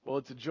Well,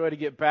 it's a joy to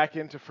get back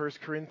into 1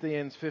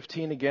 Corinthians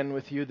 15 again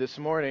with you this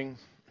morning.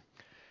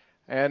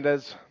 And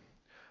as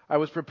I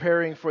was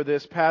preparing for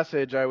this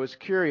passage, I was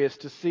curious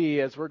to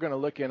see, as we're going to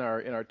look in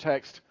our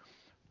text,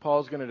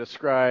 Paul's going to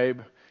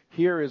describe,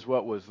 here is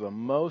what was the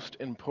most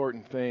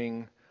important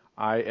thing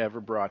I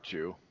ever brought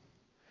you.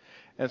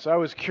 And so I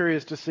was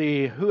curious to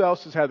see who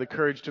else has had the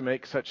courage to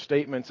make such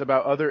statements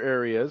about other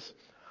areas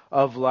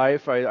of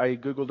life. I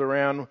Googled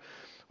around,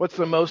 what's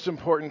the most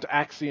important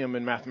axiom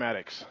in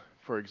mathematics,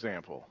 for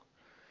example?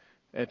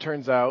 And it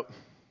turns out,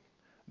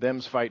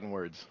 them's fighting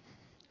words.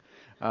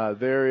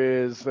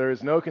 There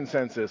is no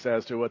consensus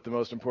as to what the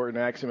most important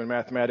axiom in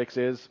mathematics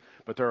is,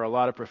 but there are a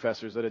lot of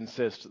professors that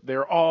insist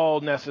they're all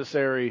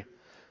necessary.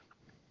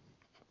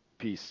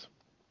 Peace.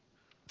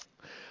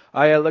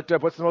 I looked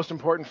up what's the most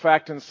important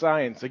fact in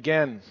science.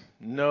 Again,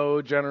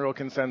 no general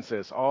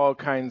consensus. All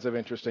kinds of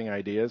interesting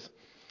ideas.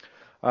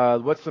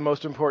 What's the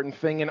most important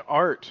thing in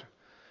art?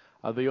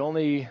 The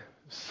only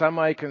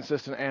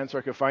semi-consistent answer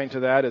I could find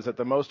to that is that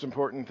the most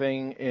important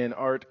thing in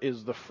art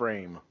is the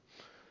frame.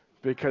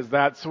 Because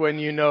that's when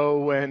you know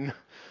when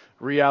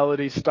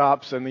reality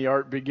stops and the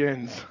art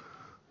begins.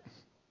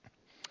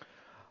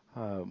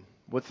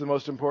 What's the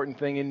most important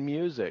thing in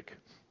music?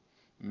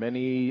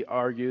 Many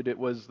argued it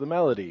was the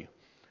melody.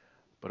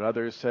 But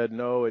others said,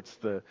 no, it's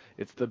the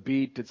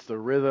beat, it's the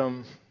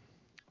rhythm.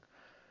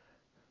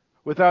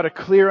 Without a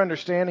clear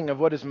understanding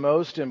of what is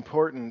most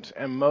important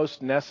and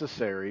most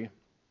necessary,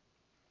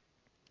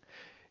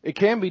 it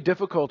can be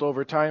difficult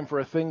over time for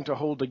a thing to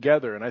hold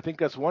together. And I think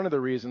that's one of the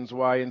reasons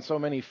why in so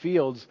many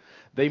fields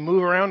they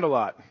move around a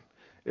lot,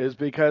 is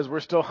because we're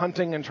still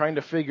hunting and trying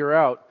to figure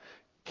out,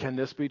 can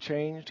this be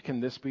changed? Can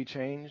this be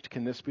changed?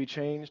 Can this be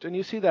changed? And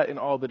you see that in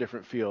all the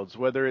different fields,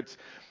 whether it's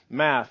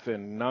math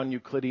and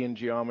non-Euclidean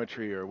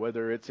geometry, or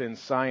whether it's in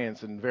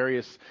science and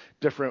various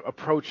different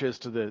approaches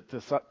to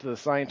the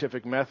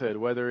scientific method,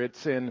 whether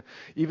it's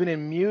even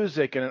in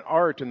music and in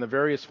art and the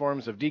various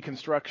forms of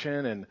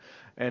deconstruction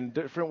and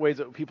different ways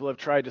that people have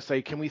tried to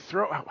say,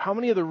 how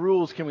many of the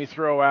rules can we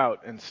throw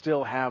out and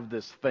still have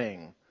this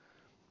thing?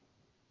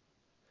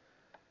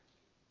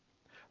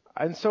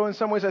 And so in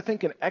some ways, I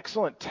think an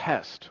excellent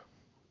test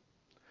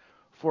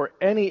for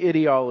any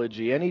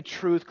ideology, any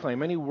truth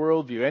claim, any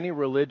worldview, any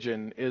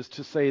religion is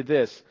to say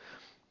this: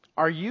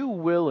 are you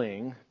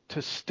willing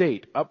to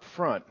state up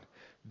front,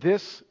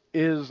 this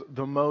is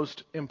the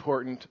most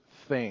important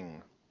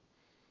thing?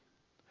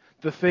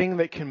 The thing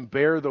that can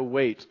bear the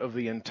weight of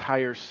the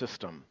entire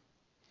system.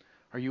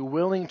 Are you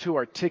willing to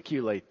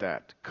articulate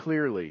that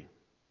clearly?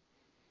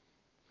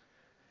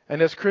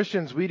 And as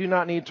Christians, we do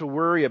not need to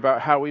worry about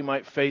how we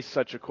might face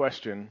such a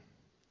question,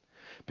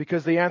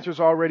 because the answer's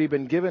already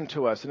been given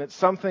to us, and it's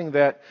something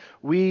that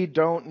we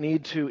don't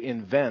need to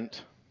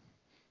invent.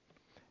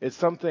 It's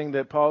something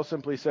that Paul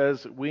simply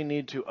says we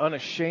need to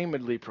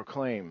unashamedly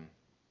proclaim.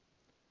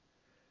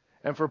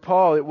 And for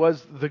Paul, it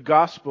was the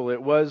gospel,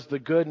 it was the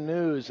good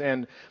news,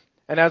 and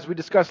as we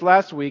discussed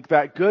last week,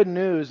 that good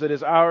news that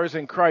is ours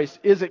in Christ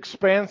is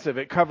expansive.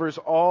 It covers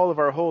all of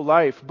our whole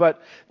life.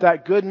 But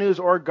that good news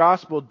or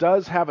gospel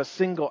does have a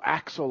single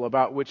axle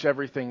about which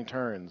everything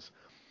turns.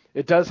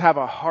 It does have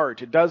a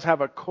heart. It does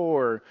have a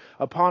core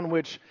upon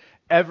which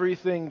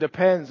everything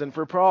depends. And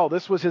for Paul,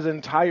 this was his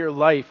entire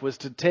life, was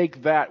to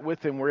take that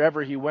with him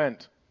wherever he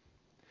went.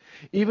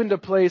 Even to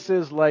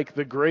places like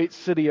the great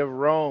city of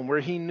Rome, where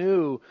he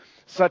knew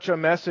such a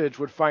message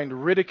would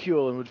find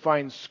ridicule and would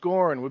find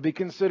scorn, would be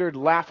considered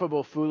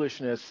laughable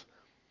foolishness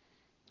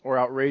or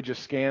outrageous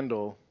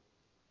scandal.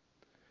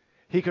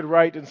 He could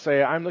write and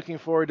say, I'm looking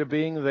forward to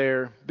being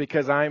there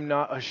because I'm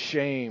not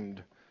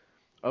ashamed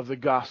of the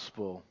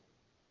gospel.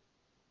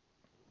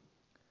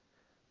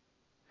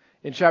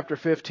 In chapter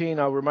 15,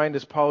 I'll remind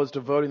us Paul is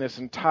devoting this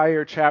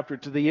entire chapter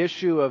to the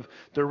issue of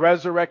the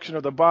resurrection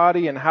of the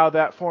body and how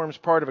that forms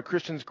part of a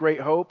Christian's great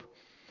hope.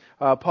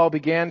 Paul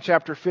began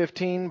chapter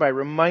 15 by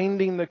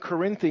reminding the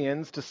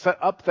Corinthians to set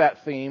up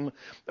that theme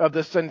of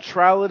the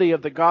centrality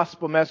of the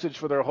gospel message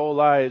for their whole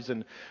lives.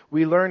 And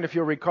we learned, if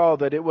you'll recall,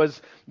 that it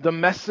was the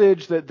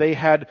message that they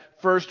had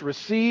first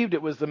received.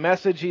 It was the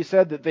message, he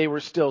said, that they were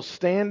still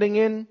standing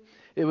in.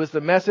 It was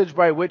the message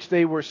by which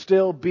they were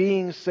still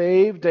being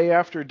saved day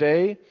after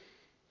day.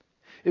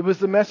 It was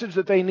the message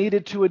that they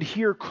needed to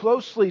adhere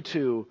closely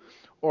to,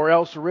 or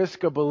else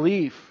risk a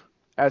belief,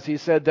 as he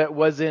said, that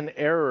was in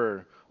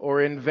error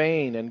or in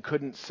vain and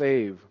couldn't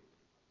save.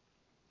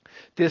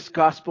 This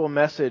gospel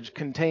message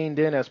contained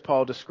in, as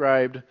Paul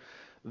described,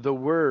 the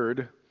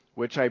word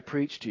which I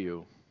preached to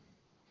you.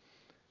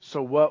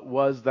 So what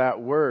was that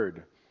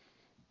word?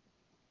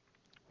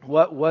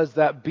 What was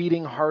that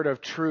beating heart of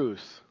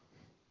truth?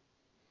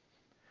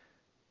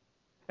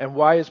 And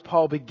why is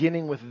Paul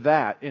beginning with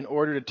that in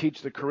order to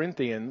teach the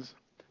Corinthians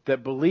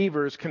that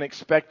believers can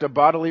expect a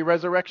bodily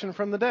resurrection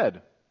from the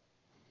dead?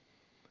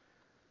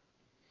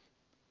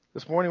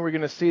 This morning we're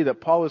going to see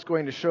that Paul is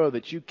going to show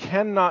that you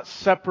cannot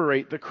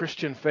separate the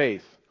Christian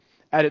faith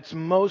at its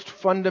most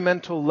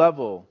fundamental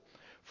level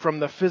from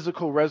the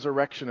physical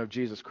resurrection of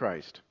Jesus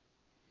Christ.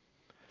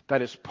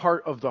 That is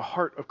part of the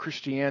heart of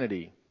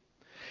Christianity.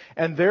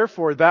 And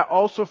therefore, that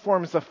also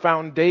forms the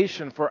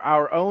foundation for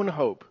our own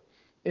hope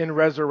in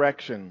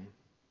resurrection.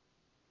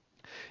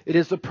 It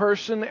is the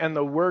person and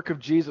the work of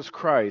Jesus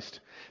Christ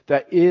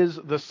that is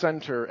the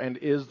center and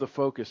is the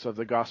focus of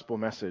the gospel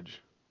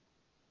message.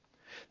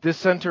 This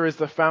center is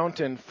the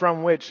fountain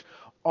from which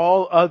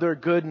all other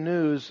good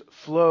news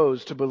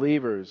flows to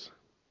believers.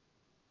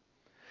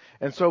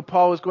 And so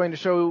Paul is going to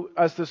show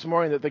us this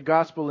morning that the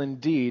gospel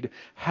indeed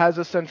has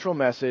a central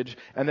message,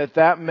 and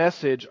that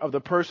message of the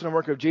person and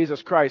work of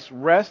Jesus Christ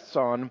rests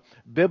on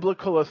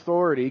biblical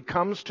authority,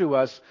 comes to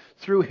us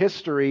through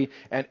history,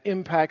 and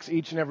impacts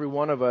each and every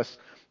one of us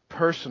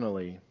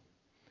personally.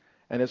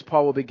 And as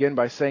Paul will begin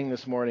by saying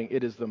this morning,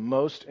 it is the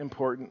most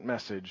important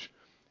message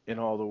in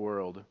all the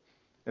world.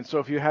 And so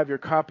if you have your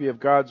copy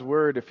of God's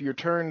Word, if you're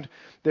turned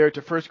there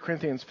to 1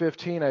 Corinthians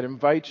 15, I'd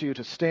invite you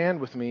to stand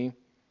with me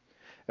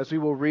as we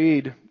will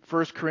read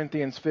 1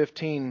 Corinthians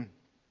 15,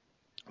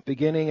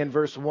 beginning in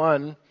verse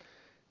 1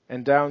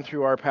 and down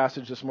through our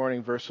passage this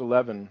morning, verse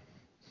 11.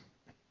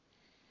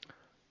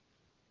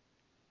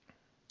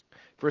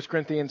 1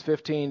 Corinthians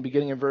 15,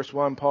 beginning in verse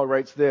 1, Paul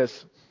writes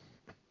this: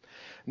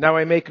 "Now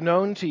I make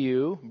known to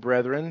you,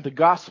 brethren, the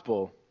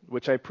gospel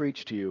which I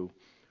preached to you,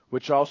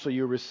 which also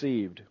you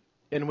received,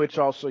 in which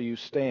also you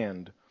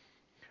stand,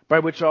 by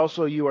which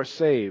also you are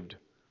saved,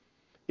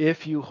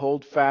 if you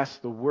hold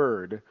fast the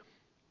word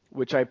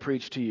which I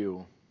preached to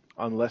you,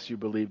 unless you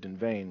believed in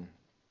vain.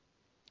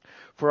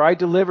 For I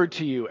delivered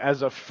to you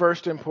as of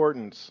first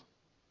importance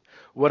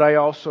what I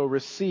also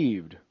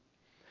received,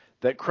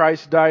 that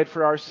Christ died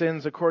for our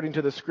sins according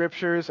to the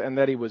Scriptures, and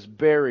that he was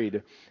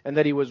buried, and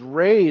that he was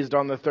raised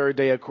on the third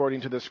day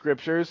according to the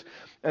Scriptures,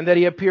 and that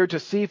he appeared to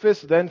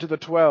Cephas, then to the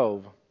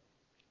 12.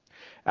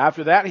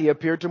 After that he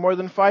appeared to more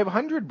than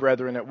 500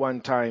 brethren at one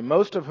time,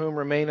 most of whom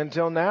remain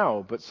until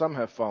now, but some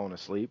have fallen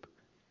asleep.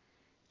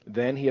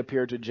 Then he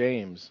appeared to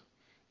James,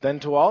 then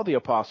to all the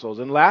apostles,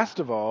 and last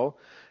of all,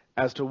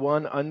 as to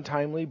one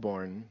untimely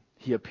born,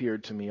 he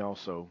appeared to me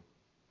also.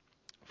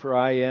 For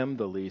I am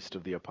the least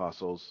of the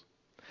apostles,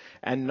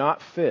 and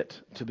not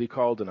fit to be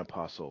called an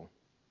apostle,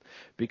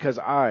 because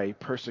I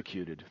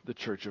persecuted the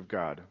church of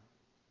God.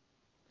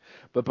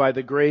 But by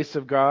the grace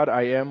of God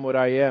I am what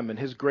I am, and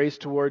his grace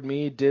toward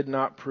me did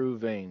not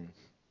prove vain.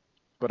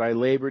 But I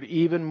labored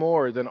even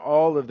more than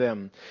all of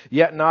them,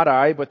 yet not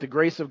I, but the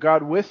grace of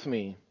God with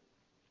me.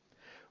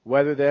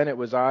 Whether then it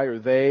was I or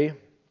they,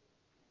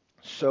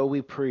 so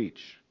we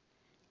preach,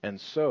 and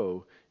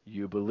so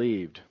you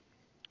believed."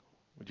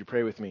 Would you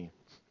pray with me?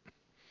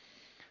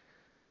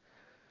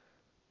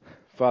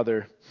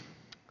 Father,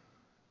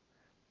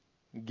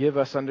 give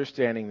us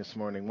understanding this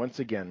morning, once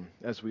again,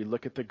 as we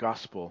look at the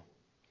gospel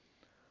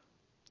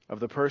of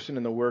the person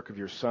and the work of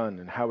your Son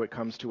and how it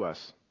comes to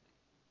us.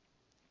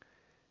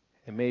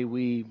 And may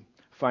we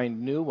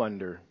find new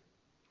wonder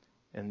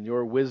in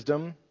your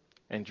wisdom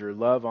and your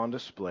love on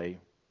display.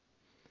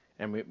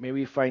 And may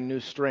we find new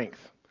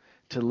strength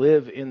to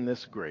live in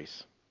this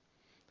grace.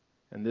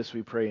 And this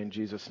we pray in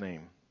Jesus'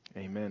 name.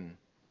 Amen.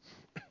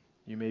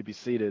 You may be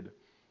seated.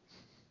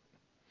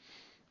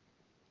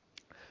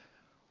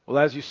 Well,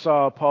 as you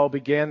saw, Paul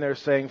began there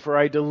saying, "For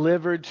I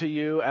delivered to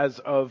you as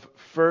of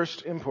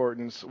first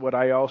importance what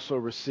I also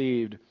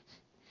received."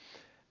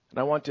 And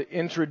I want to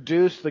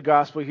introduce the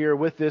gospel here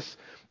with this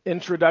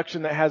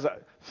introduction that has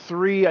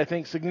three, I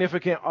think,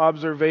 significant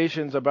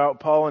observations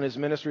about Paul and his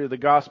ministry of the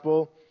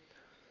gospel.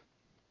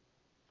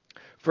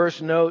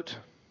 First, note,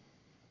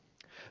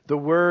 the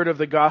word of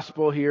the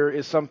gospel here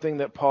is something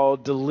that Paul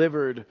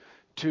delivered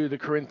to the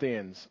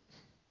Corinthians.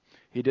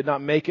 He did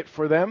not make it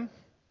for them,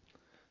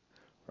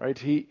 right?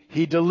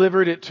 He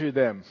delivered it to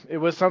them. It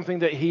was something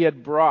that he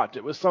had brought.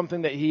 It was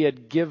something that he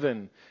had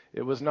given.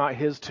 It was not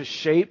his to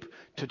shape,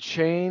 to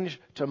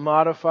change, to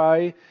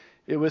modify.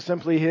 It was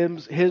simply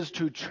his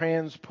to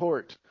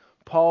transport.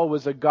 Paul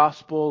was a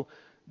gospel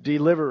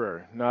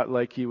deliverer, not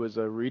like he was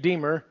a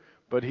redeemer,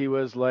 but he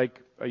was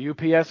like a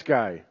UPS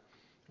guy,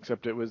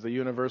 except it was the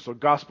Universal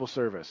Gospel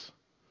Service.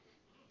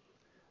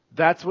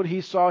 That's what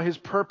he saw his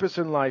purpose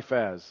in life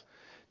as.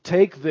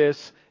 Take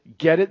this,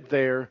 get it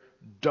there,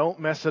 don't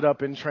mess it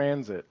up in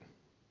transit.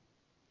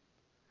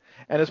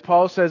 And as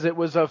Paul says, it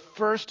was of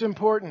first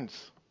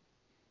importance.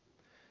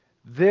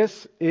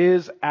 This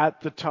is at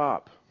the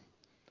top.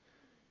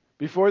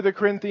 Before the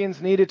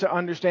Corinthians needed to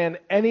understand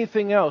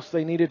anything else,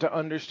 they needed to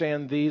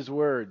understand these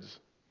words.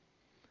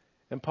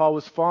 And Paul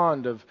was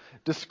fond of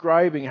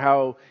describing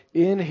how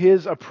in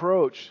his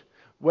approach,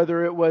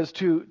 whether it was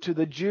to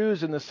the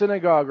Jews in the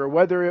synagogue or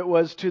whether it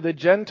was to the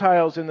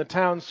Gentiles in the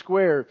town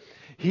square,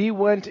 he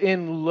went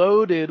in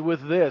loaded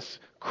with this: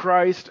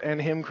 Christ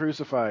and him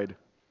crucified.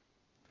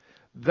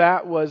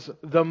 That was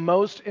the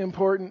most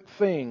important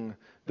thing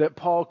that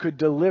Paul could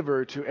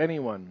deliver to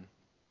anyone.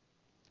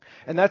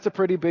 And that's a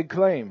pretty big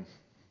claim.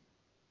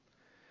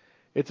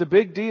 It's a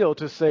big deal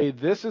to say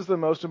this is the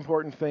most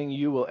important thing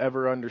you will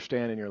ever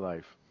understand in your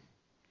life.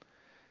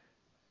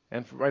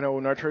 And I know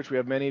in our church we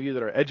have many of you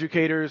that are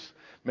educators,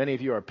 many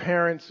of you are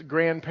parents,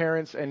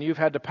 grandparents, and you've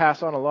had to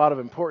pass on a lot of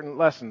important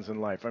lessons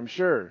in life, I'm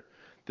sure.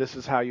 This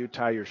is how you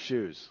tie your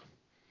shoes.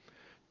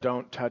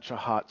 Don't touch a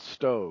hot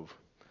stove.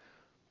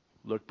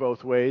 Look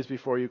both ways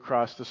before you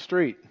cross the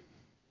street.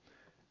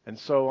 And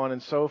so on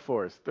and so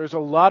forth. There's a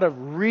lot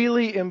of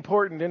really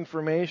important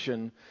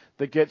information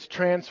that gets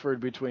transferred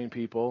between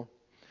people.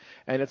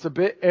 And it's a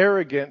bit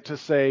arrogant to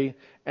say,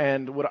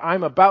 and what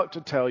I'm about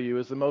to tell you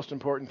is the most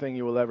important thing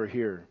you will ever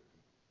hear.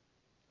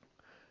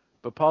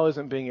 But Paul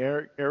isn't being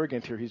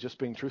arrogant here. He's just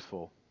being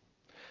truthful.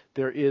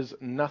 There is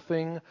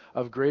nothing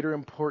of greater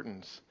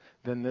importance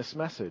than this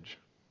message.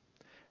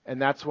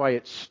 And that's why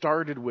it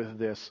started with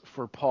this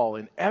for Paul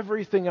and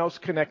everything else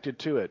connected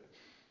to it.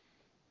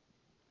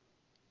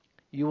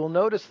 You will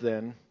notice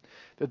then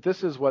that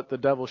this is what the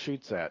devil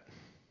shoots at.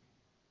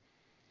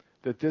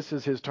 That this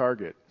is his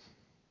target.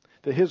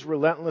 That his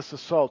relentless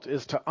assault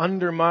is to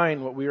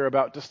undermine what we are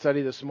about to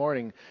study this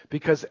morning,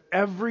 because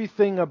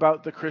everything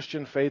about the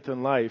Christian faith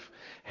and life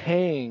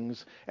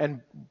hangs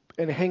and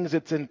hangs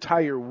its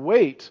entire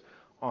weight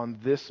on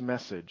this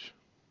message.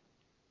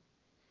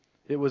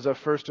 It was of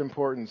first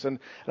importance. And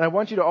I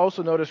want you to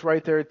also notice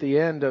right there at the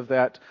end of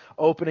that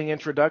opening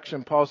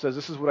introduction, Paul says,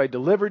 this is what I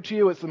delivered to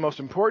you. It's the most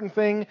important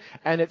thing,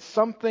 and it's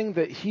something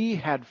that he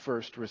had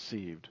first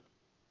received.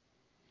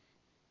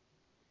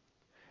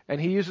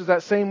 And he uses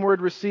that same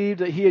word received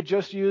that he had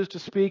just used to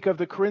speak of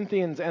the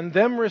Corinthians and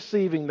them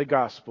receiving the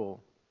gospel.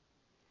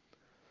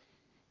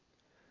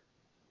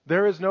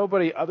 There is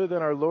nobody other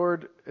than our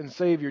Lord and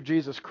Savior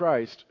Jesus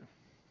Christ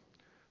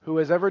who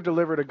has ever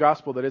delivered a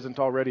gospel that isn't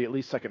already at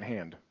least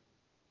secondhand.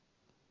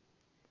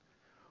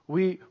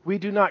 We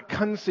do not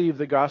conceive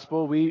the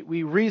gospel,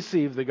 we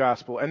receive the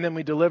gospel and then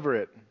we deliver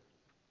it.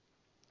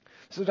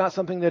 This is not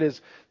something that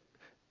is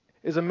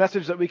a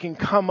message that we can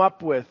come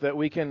up with, that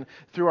we can,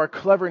 through our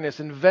cleverness,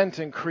 invent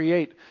and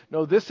create.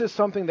 No, this is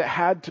something that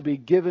had to be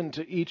given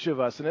to each of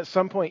us. And at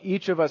some point,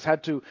 each of us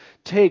had to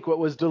take what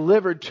was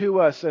delivered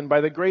to us and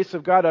by the grace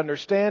of God,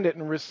 understand it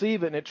and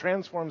receive it, and it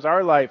transforms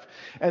our life.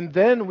 And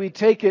then we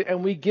take it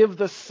and we give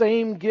the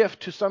same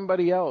gift to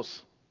somebody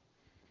else.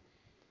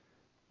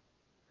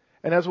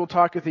 And as we'll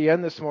talk at the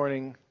end this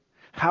morning,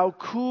 how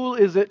cool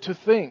is it to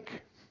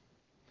think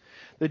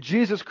that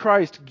Jesus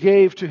Christ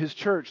gave to his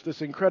church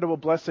this incredible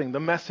blessing, the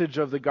message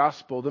of the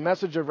gospel, the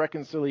message of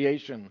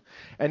reconciliation,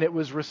 and it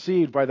was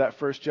received by that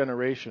first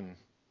generation.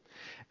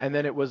 And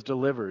then it was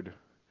delivered.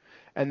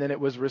 And then it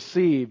was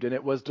received, and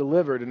it was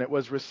delivered, and it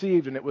was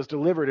received, and it was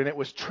delivered, and it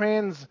was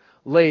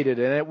translated,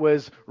 and it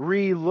was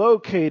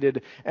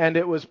relocated, and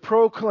it was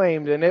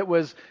proclaimed, and it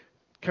was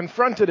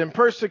confronted and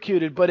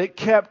persecuted, but it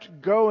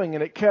kept going,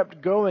 and it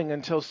kept going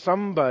until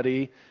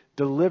somebody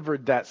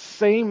delivered that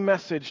same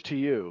message to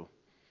you.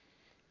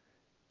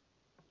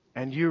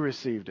 And you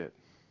received it.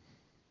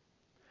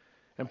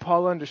 And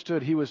Paul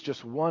understood he was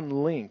just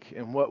one link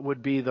in what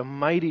would be the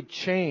mighty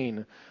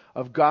chain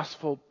of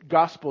gospel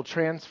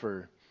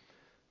transfer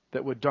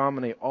that would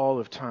dominate all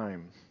of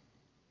time.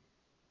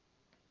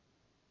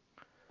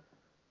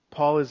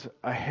 Paul is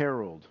a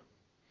herald,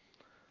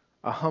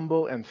 a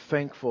humble and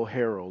thankful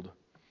herald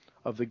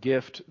of the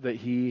gift that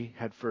he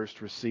had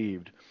first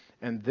received.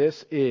 And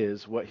this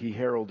is what he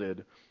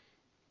heralded.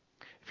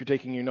 If you're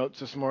taking your notes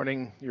this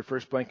morning, your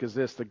first blank is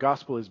this: the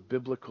gospel is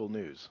biblical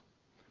news.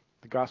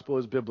 The gospel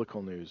is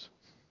biblical news.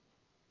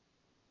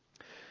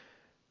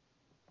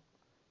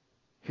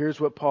 Here's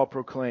what Paul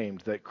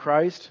proclaimed: that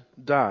Christ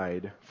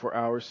died for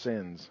our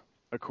sins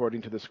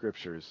according to the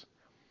Scriptures,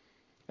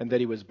 and that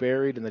he was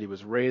buried and that he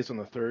was raised on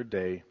the third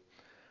day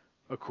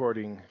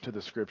according to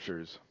the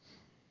Scriptures.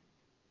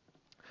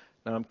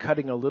 Now I'm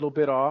cutting a little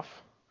bit off,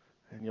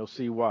 and you'll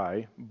see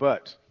why,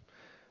 but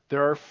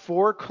there are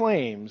 4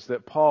 claims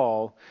that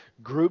Paul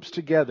groups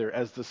together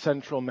as the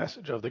central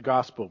message of the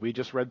gospel. We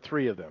just read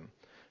 3 of them.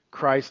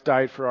 Christ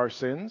died for our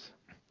sins,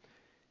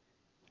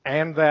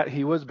 and that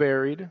he was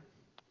buried,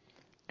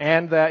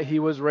 and that he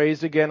was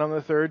raised again on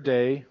the third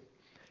day,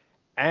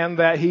 and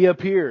that he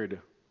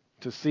appeared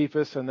to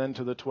Cephas and then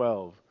to the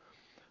 12.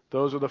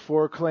 Those are the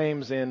 4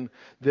 claims in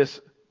this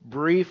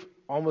brief,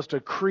 almost a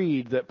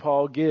creed that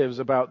Paul gives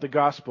about the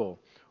gospel.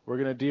 We're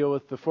going to deal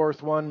with the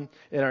 4th one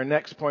in our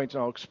next point,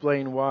 and I'll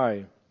explain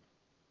why.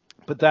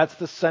 But that's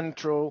the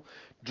central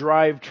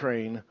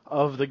drivetrain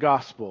of the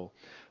gospel.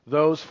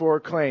 Those 4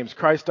 claims: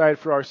 Christ died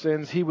for our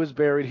sins, he was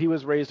buried, he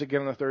was raised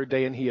again on the third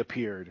day, and he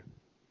appeared.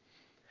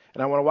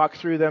 And I want to walk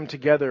through them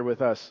together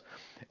with us.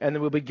 And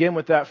then we'll begin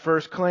with that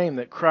first claim,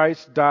 that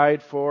Christ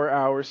died for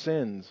our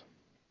sins.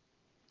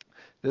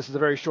 This is a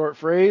very short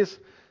phrase,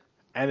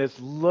 and it's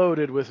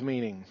loaded with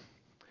meaning.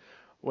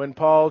 When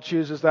Paul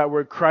chooses that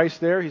word Christ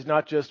there, he's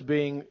not just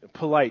being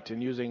polite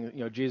and using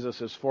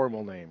Jesus'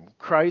 formal name.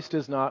 Christ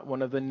is not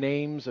one of the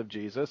names of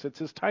Jesus. It's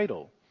his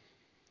title.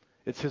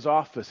 It's his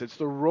office. It's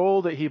the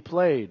role that he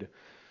played.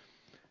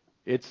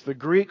 It's the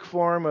Greek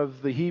form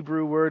of the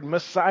Hebrew word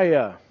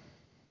Messiah.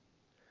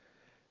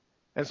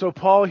 And so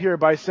Paul here,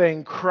 by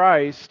saying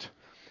Christ,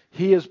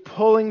 he is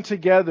pulling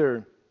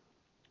together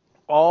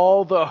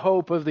all the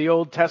hope of the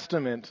Old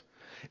Testament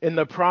in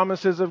the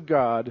promises of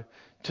God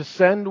to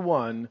send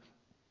one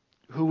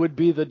who would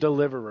be the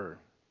deliverer.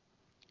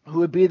 who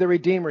would be the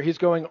Redeemer. He's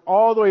going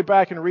all the way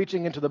back and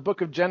reaching into the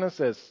book of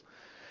Genesis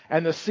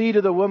and the seed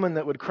of the woman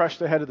that would crush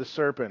the head of the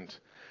serpent.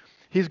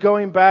 He's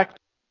going back to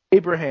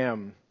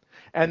Abraham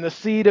and the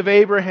seed of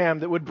Abraham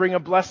that would bring a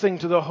blessing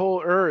to the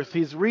whole earth.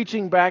 He's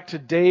reaching back to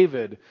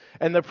David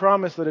and the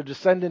promise that a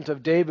descendant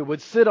of David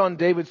would sit on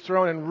David's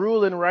throne and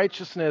rule in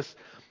righteousness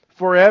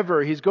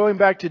forever. He's going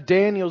back to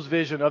Daniel's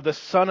vision of the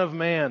Son of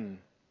Man,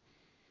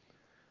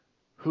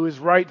 who is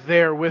right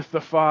there with the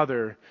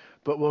Father,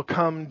 but will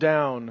come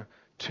down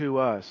to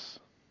us.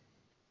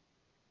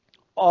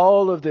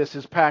 All of this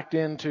is packed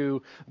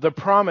into the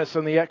promise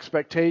and the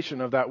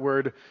expectation of that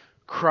word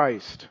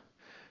Christ.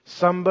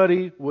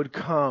 Somebody would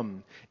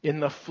come in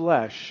the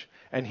flesh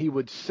and he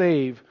would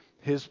save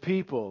his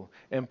people.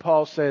 And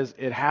Paul says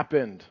it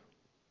happened.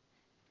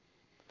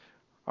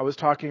 I was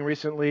talking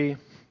recently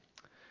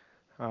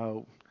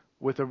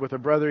with a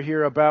brother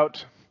here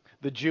about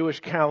the Jewish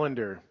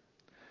calendar.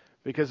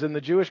 Because in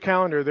the Jewish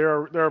calendar,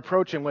 they're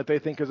approaching what they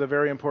think is a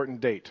very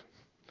important date.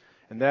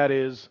 And that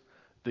is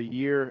the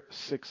year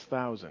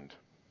 6000.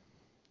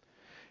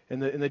 In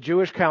the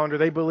Jewish calendar,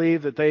 they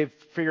believe that they've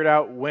figured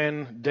out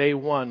when day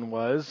one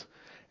was,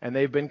 and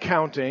they've been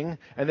counting,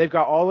 and they've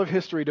got all of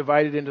history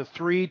divided into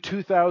 3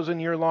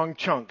 2,000-year-long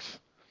chunks.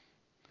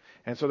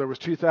 And so there was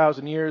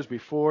 2,000 years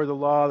before the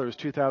law, there was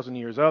 2,000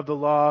 years of the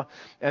law,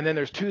 and then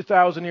there's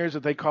 2,000 years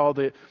that they call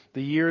the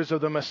years of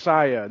the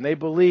Messiah. And they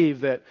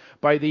believe that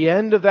by the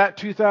end of that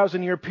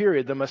 2,000-year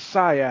period, the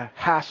Messiah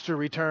has to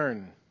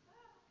return.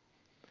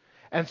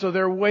 And so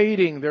they're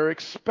waiting, they're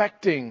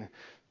expecting,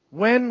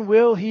 when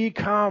will he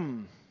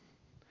come?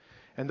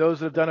 And those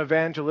that have done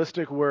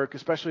evangelistic work,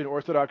 especially in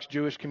Orthodox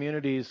Jewish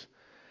communities,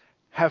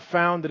 have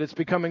found that it's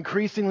become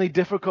increasingly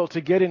difficult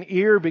to get an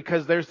ear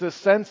because there's this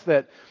sense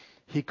that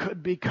he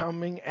could be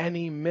coming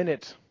any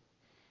minute.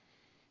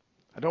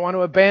 I don't want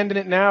to abandon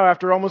it now.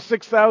 After almost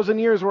 6,000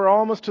 years, we're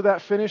almost to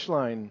that finish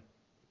line.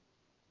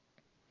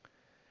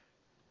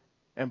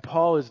 And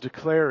Paul is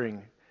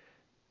declaring,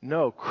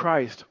 no,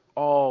 Christ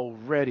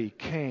already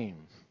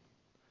came.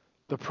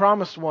 The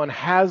promised one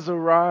has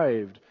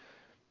arrived.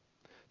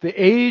 The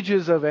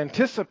ages of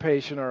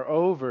anticipation are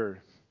over,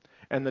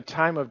 and the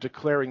time of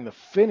declaring the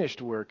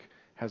finished work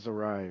has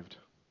arrived.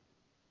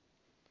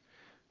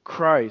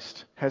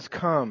 Christ has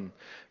come.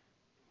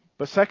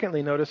 But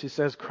secondly, notice he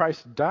says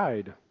Christ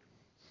died.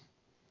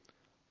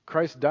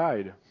 Christ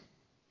died.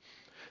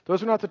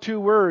 Those are not the two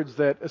words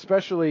that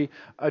especially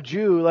a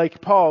Jew like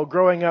Paul,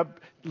 growing up,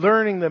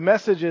 learning the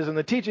messages and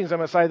the teachings of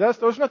Messiah,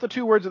 those are not the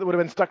two words that would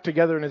have been stuck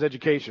together in his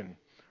education,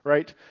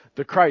 right?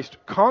 The Christ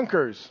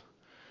conquers.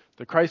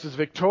 The Christ is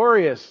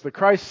victorious. The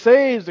Christ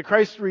saves. The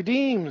Christ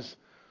redeems.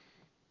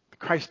 The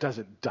Christ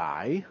doesn't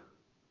die.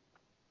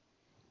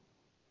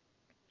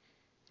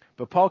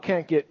 But Paul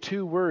can't get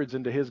two words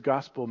into his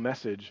gospel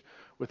message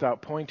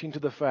without pointing to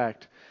the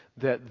fact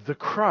that the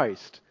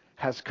Christ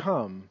has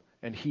come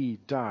and he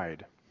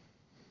died.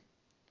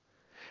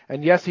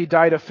 And yes, he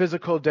died a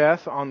physical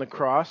death on the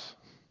cross.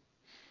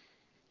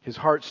 His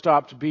heart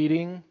stopped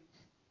beating.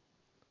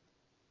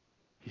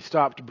 He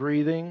stopped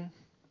breathing.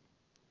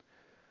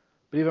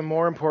 But even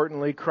more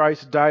importantly,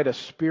 Christ died a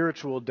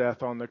spiritual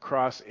death on the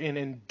cross in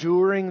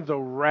enduring the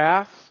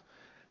wrath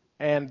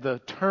and the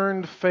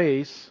turned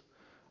face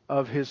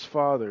of his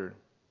Father.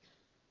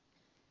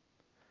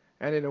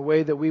 And in a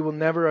way that we will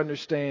never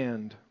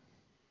understand.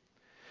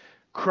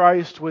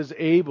 Christ was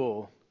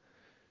able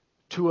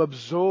to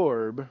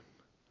absorb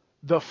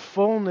the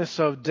fullness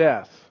of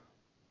death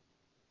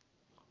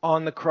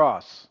on the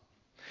cross.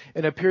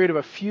 In a period of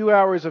a few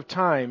hours of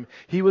time,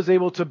 he was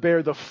able to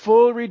bear the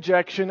full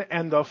rejection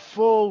and the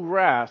full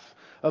wrath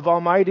of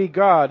Almighty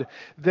God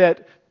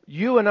that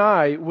you and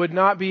I would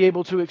not be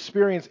able to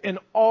experience in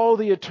all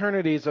the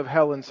eternities of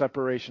hell and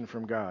separation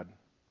from God.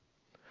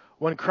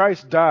 When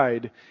Christ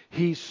died,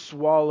 he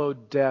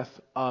swallowed death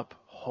up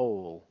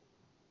whole.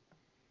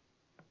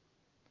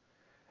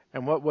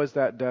 And what was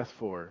that death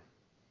for?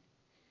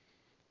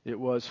 It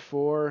was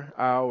for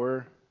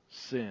our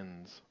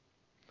sins.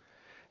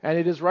 And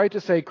it is right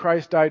to say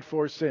Christ died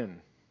for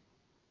sin.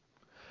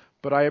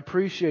 But I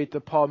appreciate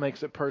that Paul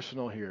makes it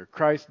personal here.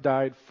 Christ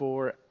died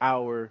for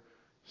our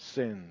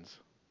sins.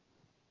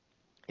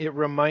 It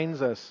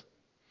reminds us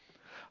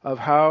of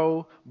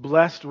how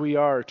blessed we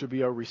are to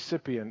be a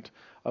recipient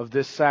of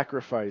this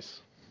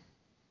sacrifice.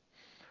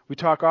 We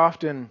talk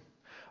often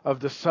of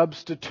the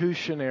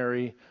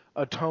substitutionary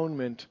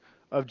atonement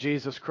of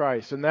Jesus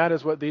Christ. And that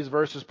is what these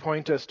verses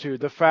point us to.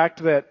 The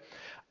fact that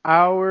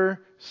our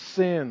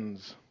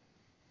sins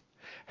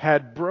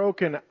had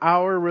broken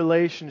our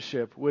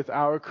relationship with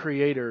our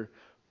Creator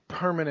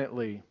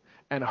permanently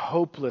and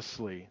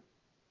hopelessly.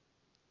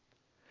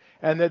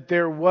 And that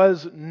there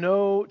was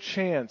no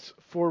chance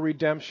for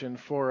redemption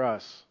for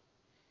us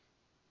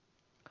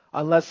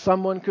unless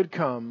someone could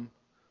come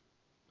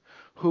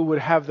who would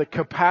have the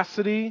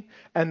capacity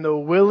and the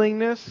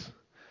willingness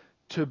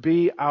to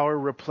be our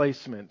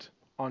replacement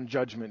on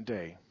Judgment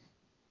Day.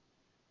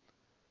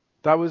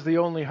 That was the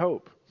only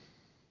hope.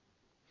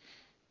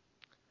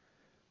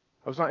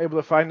 I was not able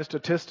to find a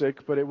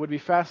statistic, but it would be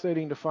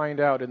fascinating to find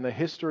out in the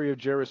history of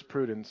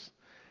jurisprudence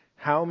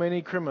how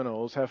many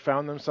criminals have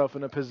found themselves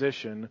in a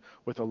position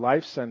with a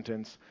life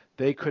sentence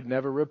they could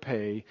never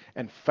repay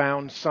and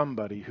found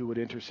somebody who would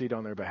intercede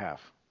on their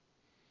behalf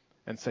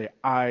and say,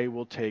 I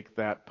will take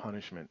that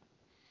punishment.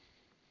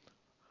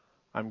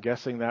 I'm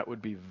guessing that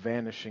would be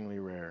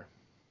vanishingly rare.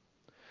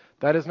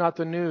 That is not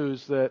the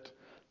news that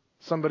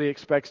somebody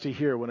expects to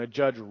hear when a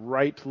judge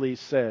rightly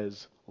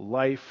says,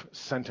 life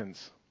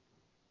sentence.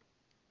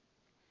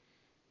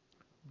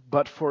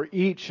 But for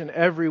each and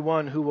every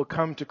one who will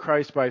come to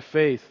Christ by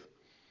faith,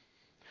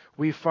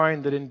 we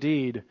find that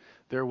indeed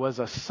there was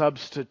a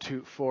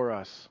substitute for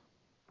us.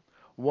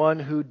 One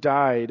who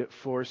died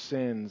for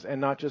sins,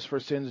 and not just for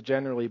sins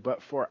generally,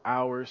 but for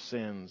our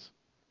sins.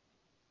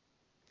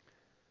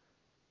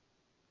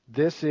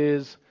 This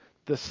is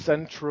the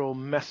central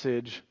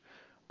message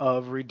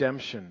of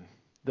redemption,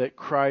 that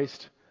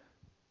Christ,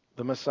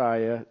 the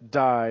Messiah,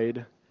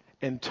 died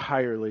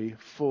entirely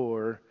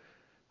for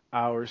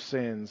our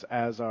sins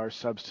as our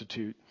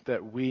substitute,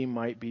 that we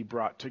might be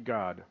brought to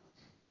God.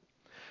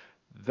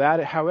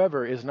 That,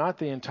 however, is not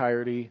the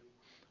entirety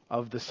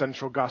of the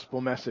central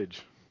gospel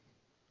message.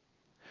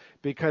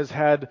 Because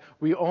had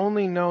we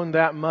only known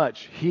that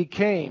much, He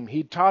came,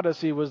 He taught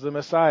us He was the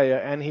Messiah,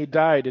 and He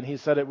died, and He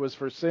said it was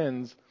for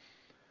sins,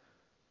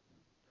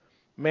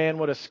 man,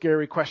 what a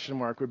scary question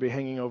mark would be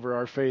hanging over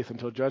our faith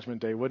until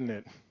Judgment Day, wouldn't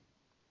it?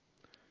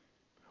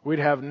 We'd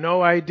have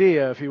no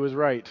idea if He was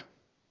right.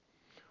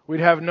 We'd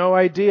have no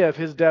idea if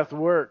His death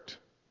worked.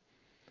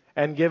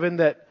 And given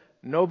that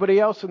nobody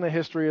else in the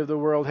history of the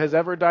world has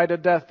ever died a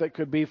death that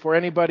could be for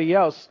anybody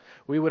else,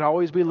 we would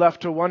always be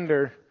left to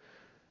wonder,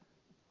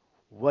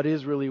 what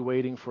is really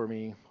waiting for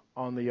me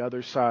on the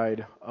other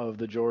side of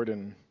the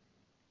Jordan?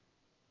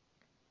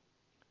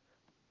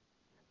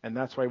 And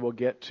that's why we'll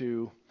get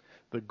to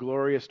the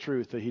glorious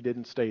truth that He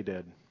didn't stay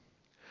dead.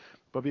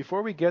 But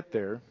before we get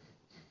there,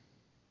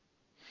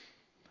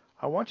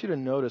 I want you to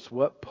notice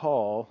what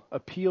Paul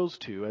appeals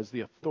to as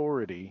the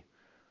authority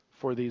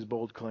for these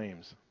bold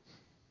claims.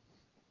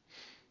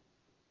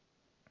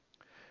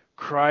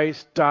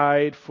 Christ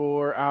died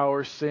for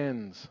our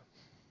sins.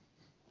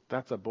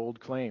 That's a bold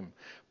claim.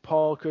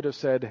 Paul could have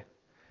said,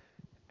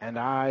 and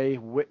I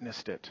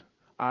witnessed it.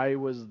 I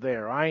was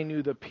there. I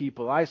knew the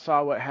people. I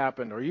saw what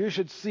happened. Or you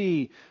should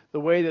see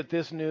the way that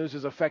this news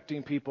is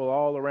affecting people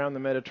all around the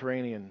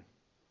Mediterranean.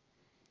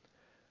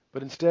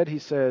 But instead he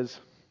says,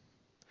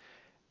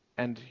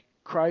 and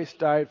Christ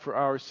died for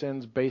our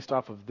sins based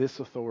off of this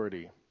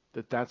authority,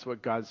 that's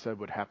what God said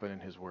would happen in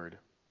His Word,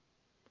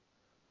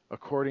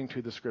 according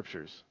to the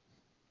Scriptures.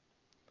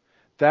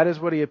 That is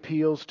what he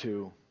appeals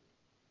to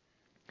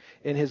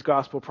in his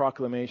gospel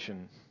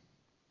proclamation.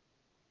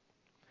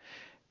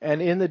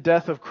 And in the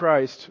death of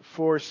Christ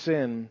for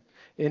sin,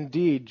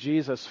 indeed,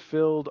 Jesus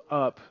filled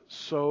up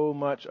so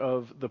much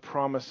of the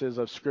promises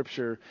of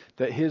Scripture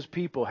that His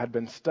people had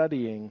been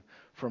studying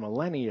for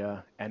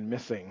millennia and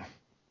missing.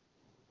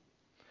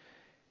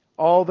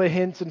 All the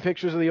hints and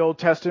pictures of the Old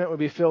Testament would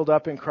be filled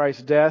up in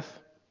Christ's death.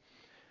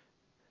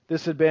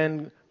 This had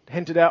been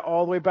hinted at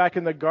all the way back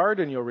in the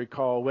garden, you'll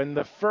recall, when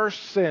the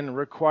first sin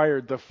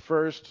required the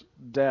first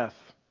death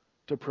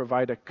to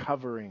provide a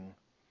covering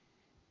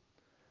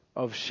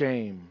of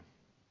shame.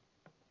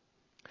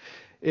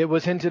 It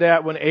was hinted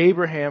at when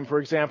Abraham, for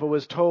example,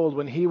 was told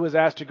when he was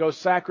asked to go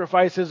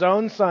sacrifice his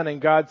own son,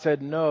 and God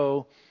said,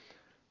 no,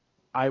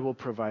 I will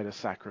provide a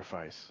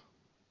sacrifice.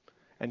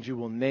 And you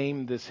will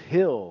name this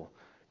hill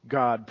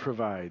God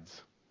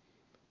provides,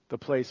 the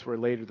place where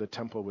later the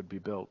temple would be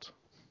built.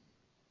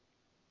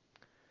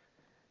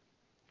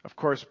 Of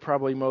course,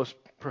 probably most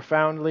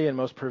profoundly and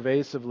most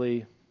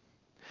pervasively,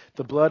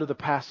 the blood of the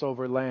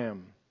Passover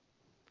lamb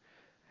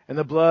and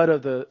the blood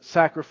of the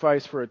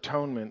sacrifice for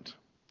atonement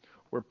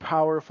were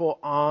powerful,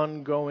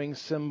 ongoing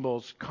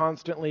symbols,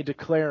 constantly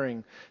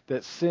declaring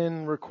that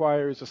sin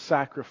requires a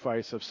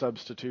sacrifice of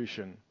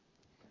substitution.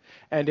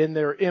 And in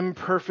their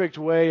imperfect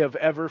way of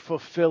ever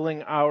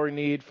fulfilling our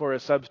need for a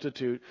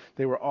substitute,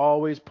 they were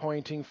always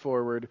pointing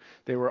forward.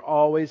 They were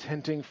always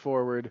hinting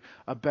forward.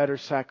 A better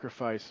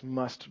sacrifice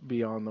must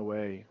be on the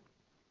way.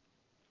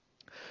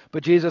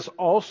 But Jesus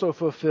also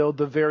fulfilled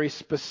the very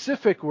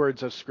specific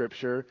words of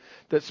Scripture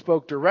that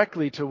spoke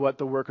directly to what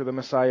the work of the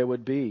Messiah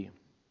would be.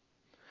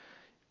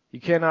 You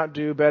cannot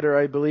do better,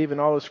 I believe, in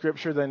all of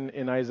Scripture than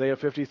in Isaiah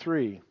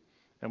 53.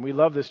 And we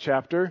love this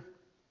chapter.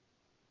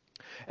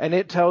 And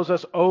it tells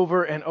us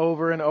over and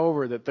over and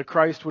over that the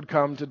Christ would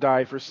come to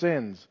die for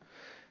sins.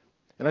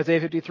 In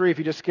Isaiah 53, if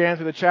you just scan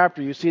through the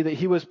chapter, you see that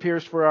He was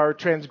pierced for our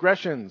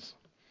transgressions.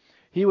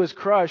 He was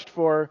crushed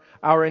for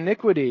our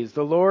iniquities.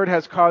 The Lord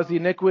has caused the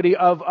iniquity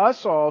of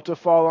us all to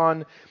fall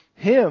on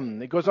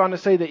Him. It goes on to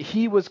say that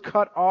He was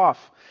cut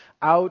off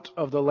out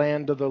of the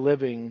land of the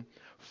living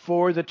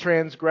for the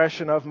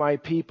transgression of my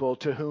people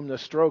to whom the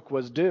stroke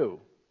was due.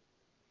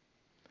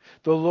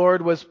 The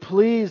Lord was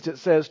pleased, it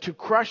says, to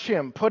crush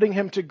Him, putting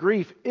Him to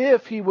grief,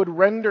 if He would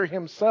render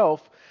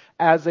Himself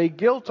as a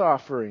guilt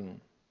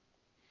offering.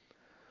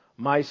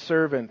 My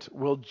servant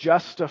will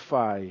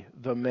justify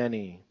the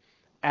many,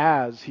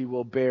 as he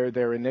will bear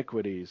their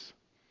iniquities.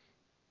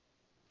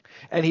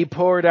 And he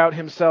poured out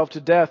himself to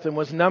death and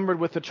was numbered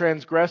with the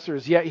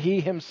transgressors, yet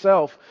he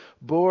himself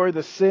bore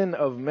the sin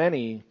of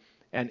many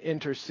and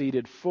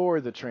interceded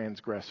for the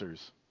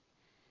transgressors.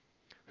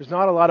 There's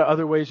not a lot of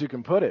other ways you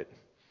can put it.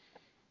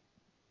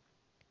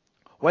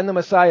 When the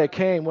Messiah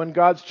came, when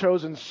God's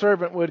chosen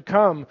servant would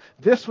come,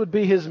 this would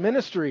be his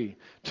ministry,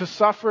 to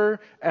suffer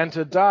and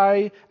to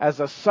die as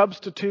a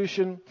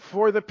substitution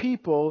for the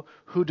people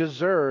who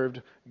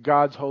deserved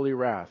God's holy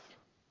wrath.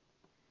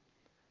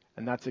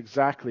 And that's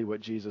exactly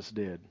what Jesus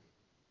did.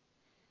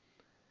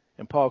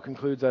 And Paul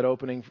concludes that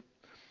opening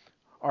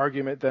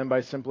argument then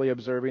by simply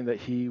observing that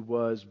he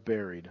was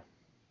buried.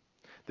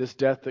 This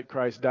death that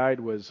Christ died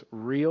was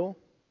real,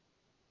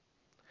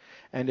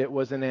 and it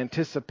was an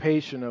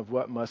anticipation of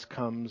what must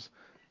come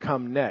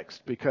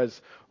next.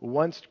 Because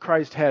once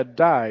Christ had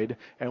died,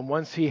 and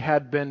once he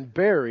had been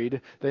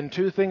buried, then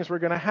two things were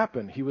going to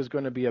happen. He was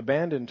going to be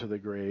abandoned to the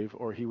grave,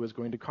 or he was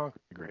going to conquer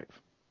the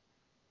grave.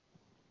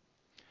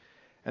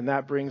 And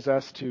that brings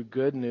us to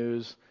good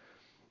news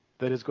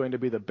that is going to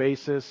be the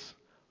basis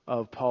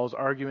of Paul's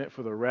argument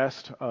for the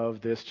rest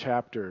of this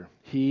chapter.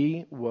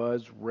 He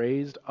was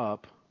raised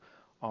up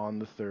on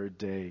the third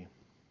day.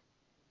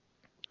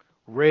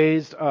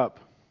 Raised up.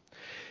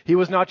 He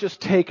was not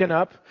just taken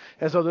up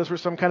as though this were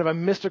some kind of a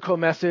mystical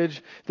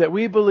message that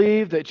we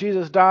believe that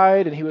Jesus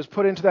died and he was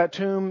put into that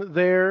tomb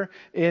there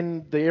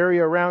in the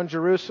area around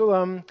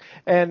Jerusalem,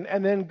 and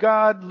then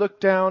God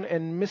looked down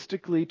and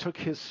mystically took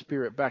his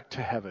spirit back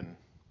to heaven.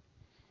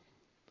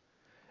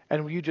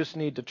 And you just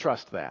need to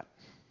trust that.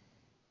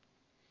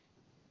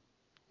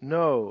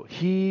 No,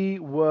 he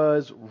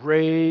was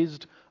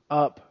raised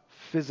up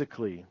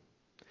physically.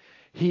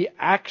 He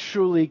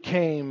actually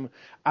came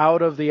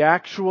out of the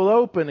actual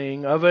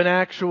opening of an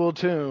actual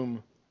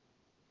tomb.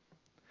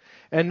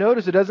 And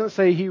notice it doesn't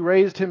say he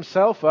raised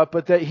himself up,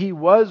 but that he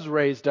was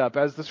raised up.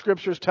 As the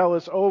scriptures tell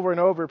us over and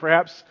over,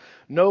 perhaps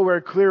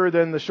nowhere clearer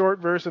than the short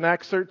verse in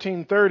Acts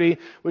 13:30,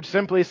 which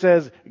simply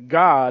says,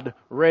 God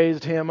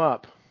raised him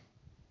up.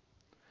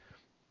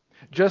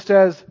 Just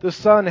as the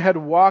Son had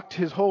walked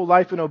his whole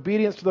life in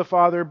obedience to the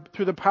Father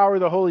through the power of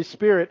the Holy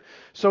Spirit,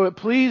 so it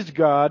pleased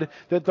God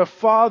that the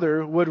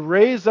Father would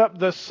raise up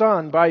the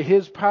Son by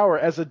his power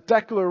as a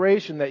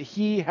declaration that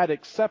he had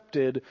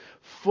accepted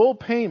full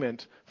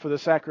payment for the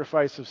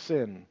sacrifice of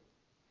sin.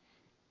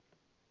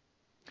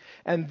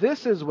 And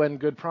this is when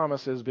good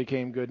promises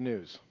became good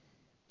news.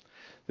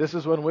 This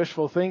is when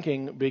wishful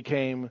thinking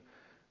became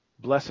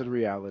blessed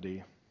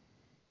reality.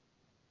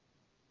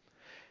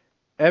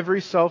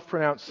 Every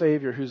self-pronounced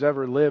Savior who's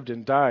ever lived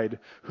and died,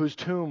 whose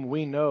tomb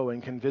we know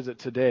and can visit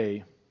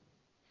today,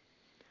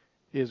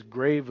 is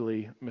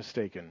gravely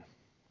mistaken.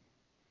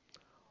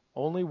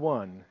 Only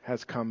one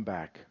has come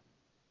back.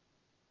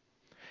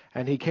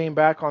 And he came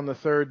back on the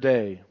third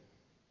day.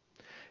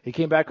 He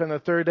came back on the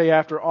third day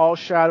after all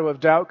shadow of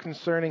doubt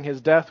concerning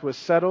his death was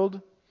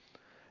settled.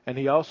 And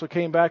he also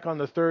came back on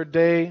the third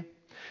day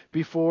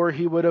before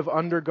he would have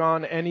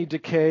undergone any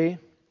decay,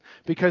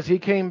 because he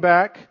came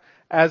back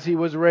as he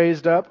was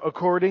raised up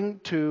according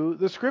to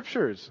the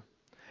Scriptures.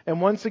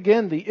 And once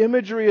again, the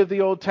imagery of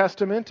the Old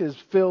Testament is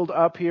filled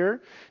up here.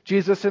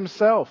 Jesus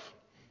himself,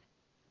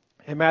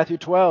 in Matthew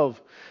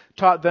 12,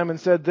 taught them and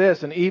said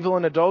this, an evil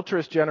and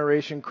adulterous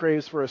generation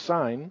craves for a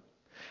sign,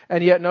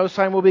 and yet no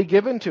sign will be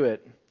given to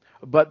it,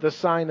 but the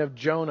sign of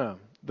Jonah,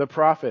 the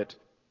prophet.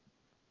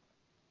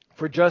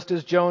 For just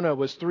as Jonah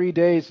was 3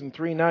 days and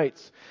 3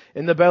 nights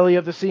in the belly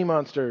of the sea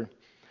monster,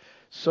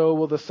 so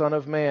will the Son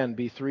of Man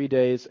be 3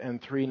 days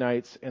and 3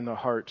 nights in the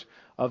heart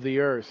of the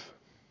earth.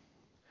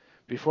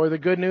 Before the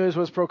good news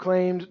was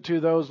proclaimed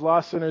to those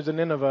lost sinners in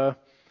Nineveh,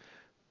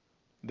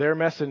 their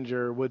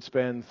messenger would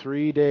spend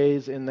 3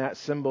 days in that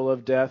symbol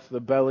of death, the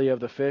belly of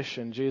the fish,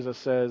 and Jesus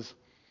says,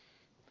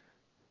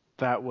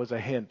 that was a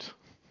hint,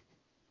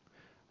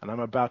 and I'm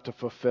about to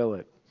fulfill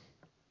it.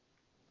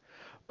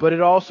 But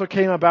it also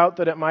came about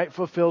that it might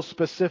fulfill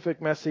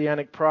specific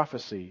messianic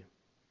prophecy.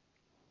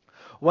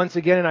 Once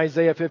again in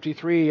Isaiah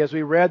 53, as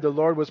we read, the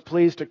Lord was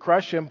pleased to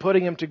crush him,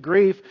 putting him to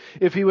grief,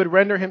 if he would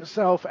render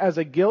himself as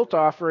a guilt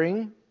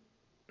offering,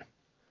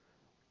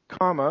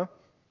 comma,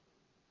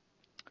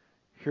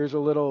 here's a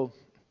little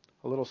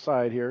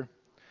side here.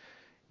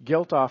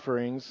 Guilt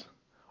offerings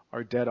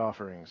are dead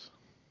offerings.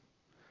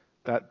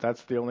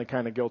 That's the only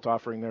kind of guilt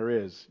offering there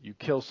is. You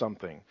kill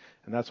something.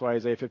 And that's why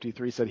Isaiah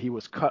 53 said he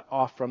was cut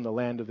off from the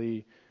land of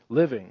the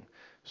living.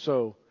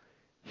 So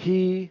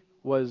he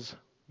was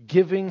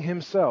giving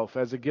himself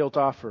as a guilt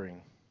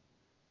offering.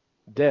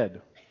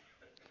 Dead.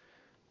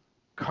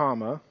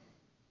 Comma.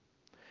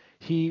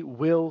 He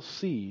will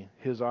see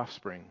his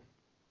offspring.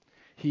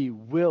 He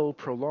will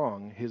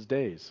prolong his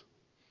days.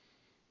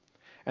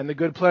 And the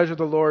good pleasure of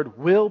the Lord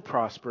will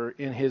prosper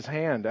in his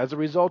hand. As a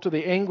result of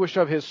the anguish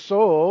of his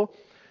soul,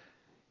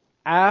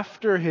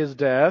 after his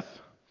death,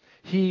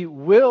 he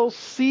will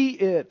see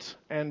it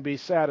and be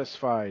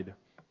satisfied.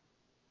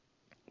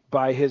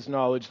 By his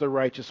knowledge, the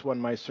righteous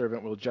one, my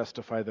servant, will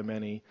justify the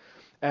many,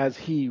 as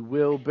he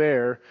will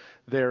bear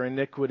their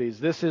iniquities.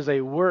 This is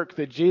a work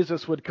that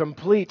Jesus would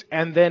complete,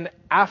 and then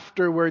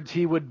afterwards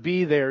he would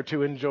be there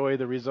to enjoy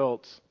the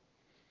results.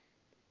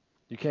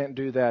 You can't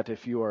do that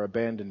if you are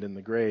abandoned in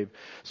the grave.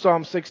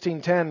 Psalm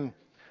 16:10,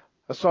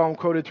 a psalm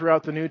quoted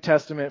throughout the New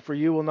Testament, "For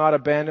you will not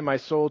abandon my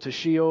soul to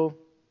Sheol,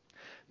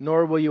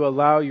 nor will you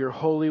allow your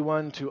Holy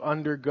One to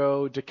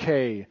undergo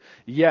decay."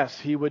 Yes,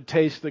 he would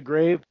taste the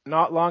grave,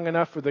 not long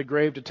enough for the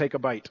grave to take a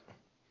bite.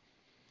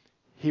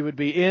 He would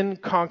be in,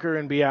 conquer,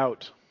 and be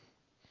out.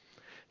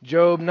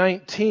 Job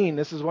 19,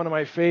 this is one of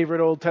my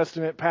favorite Old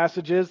Testament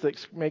passages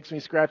that makes me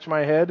scratch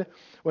my head.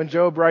 When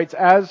Job writes,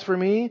 "As for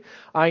me,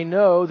 I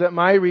know that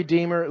my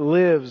Redeemer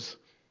lives,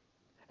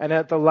 and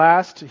at the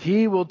last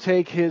he will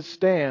take his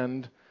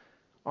stand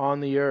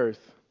on the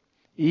earth.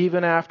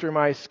 Even after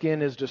my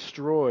skin is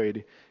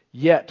destroyed,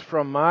 yet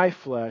from my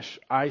flesh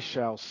I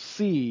shall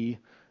see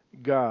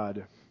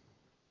God."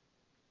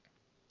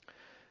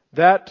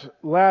 That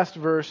last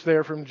verse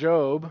there from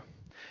Job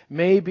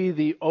may be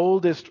the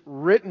oldest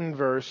written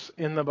verse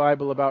in the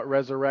Bible about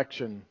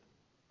resurrection.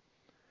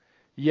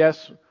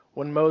 Yes,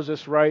 when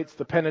Moses writes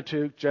the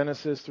Pentateuch,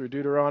 Genesis through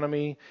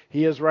Deuteronomy,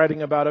 he is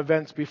writing about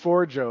events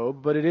before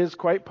Job, but it is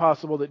quite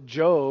possible that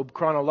Job,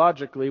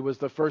 chronologically, was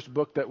the first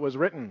book that was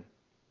written.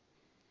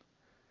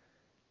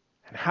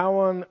 And how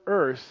on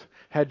earth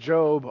had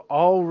Job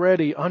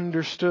already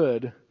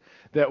understood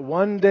that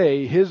one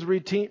day his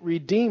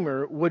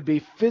Redeemer would be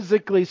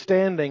physically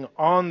standing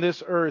on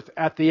this earth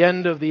at the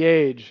end of the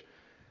age,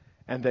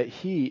 and that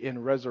he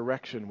in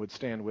resurrection would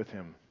stand with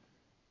him?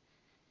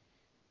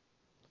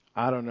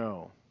 I don't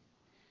know.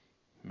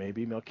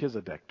 Maybe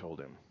Melchizedek told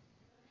him.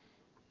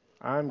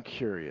 I'm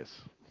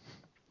curious.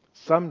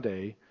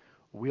 Someday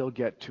we'll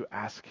get to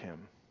ask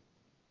him.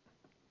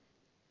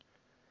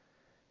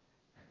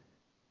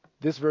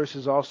 This verse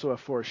is also a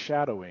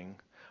foreshadowing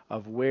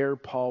of where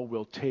Paul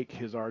will take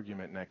his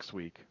argument next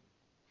week.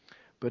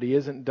 But he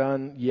isn't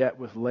done yet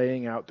with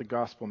laying out the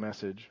gospel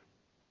message.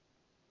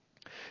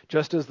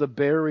 Just as the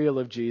burial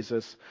of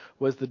Jesus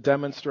was the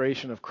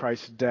demonstration of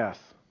Christ's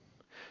death,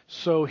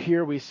 so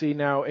here we see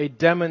now a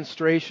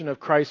demonstration of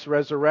Christ's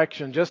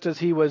resurrection. Just as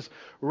he was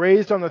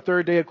raised on the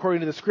third day according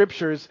to the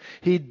Scriptures,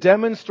 he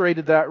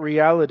demonstrated that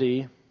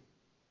reality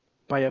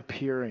by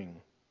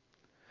appearing,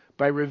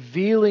 by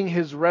revealing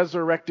his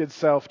resurrected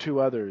self to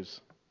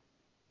others.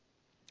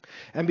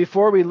 And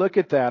before we look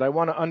at that, I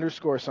want to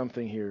underscore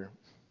something here.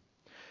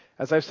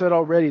 As I've said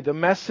already, the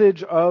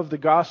message of the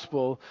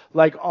gospel,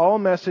 like all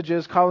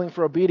messages calling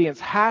for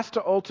obedience, has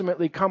to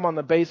ultimately come on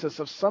the basis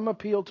of some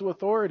appeal to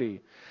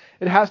authority.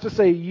 It has to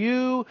say,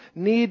 you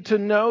need to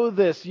know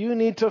this, you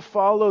need to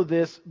follow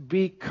this,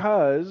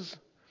 because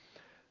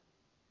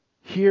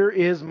here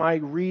is my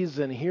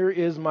reason, here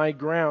is my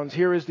grounds,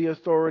 here is the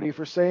authority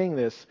for saying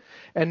this.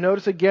 And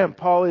notice again,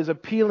 Paul is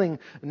appealing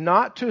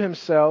not to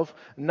himself,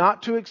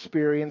 not to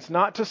experience,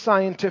 not to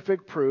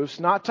scientific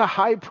proofs, not to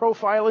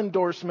high-profile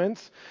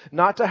endorsements,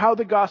 not to how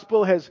the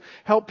gospel has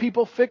helped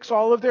people fix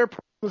all of their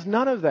problems,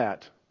 none of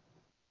that.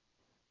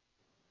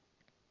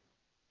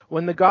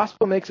 When the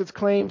gospel makes its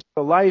claim to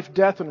the life,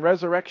 death, and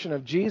resurrection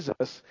of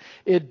Jesus,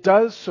 it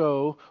does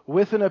so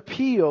with an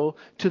appeal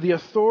to the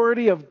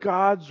authority of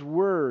God's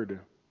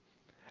Word,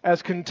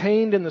 as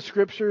contained in the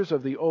Scriptures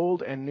of the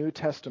Old and New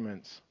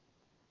Testaments.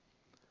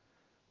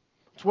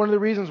 It's one of the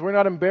reasons we're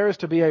not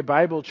embarrassed to be a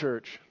Bible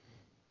church.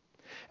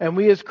 And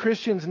we as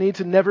Christians need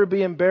to never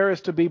be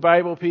embarrassed to be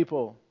Bible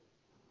people.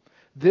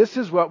 This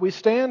is what we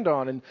stand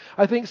on. And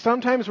I think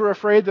sometimes we're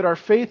afraid that our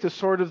faith is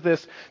sort of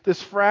this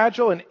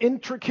fragile and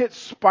intricate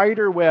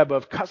spider web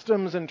of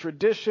customs and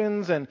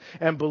traditions and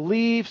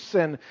beliefs.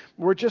 And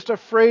we're just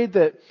afraid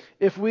that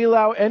if we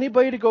allow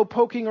anybody to go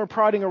poking or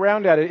prodding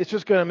around at it, it's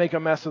just going to make a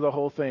mess of the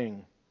whole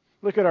thing.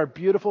 Look at our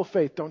beautiful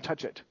faith. Don't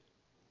touch it.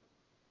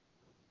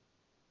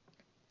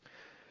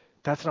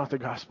 That's not the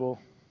gospel.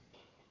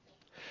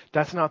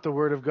 That's not the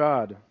Word of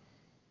God.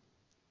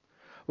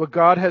 What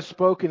God has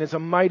spoken is a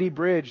mighty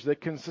bridge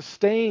that can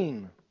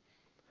sustain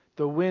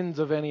the winds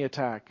of any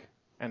attack,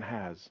 and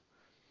has.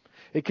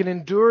 It can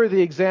endure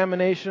the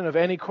examination of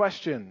any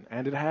question,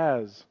 and it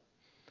has.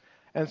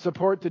 And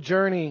support the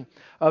journey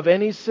of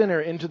any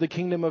sinner into the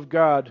kingdom of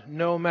God,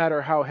 no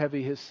matter how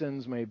heavy his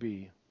sins may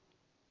be.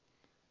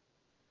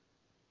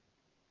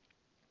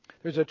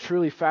 There's a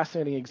truly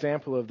fascinating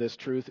example of this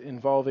truth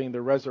involving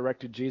the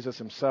resurrected Jesus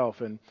himself,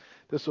 and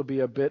this will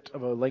be a bit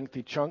of a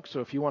lengthy chunk,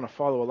 so if you want to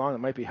follow along, it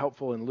might be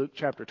helpful in Luke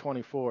chapter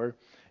 24.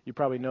 You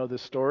probably know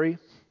this story,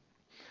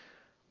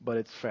 but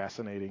it's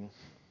fascinating.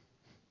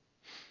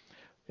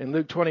 In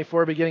Luke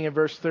 24, beginning in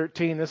verse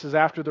 13, this is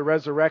after the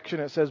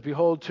resurrection. It says,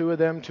 "Behold, two of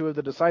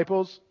the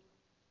disciples,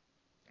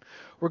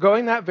 were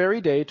going that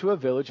very day to a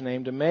village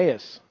named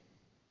Emmaus,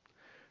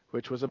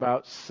 which was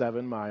about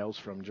 7 miles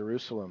from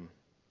Jerusalem.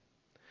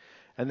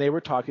 And they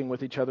were talking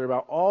with each other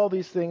about all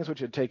these things which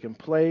had taken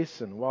place.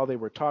 And while they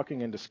were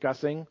talking and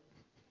discussing,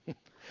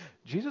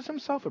 Jesus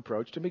himself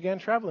approached and began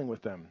traveling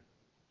with them.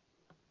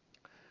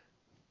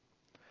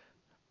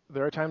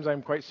 there are times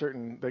I'm quite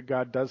certain that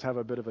God does have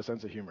a bit of a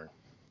sense of humor.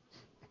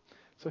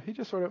 So he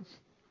just sort of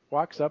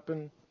walks up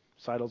and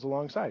sidles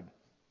alongside.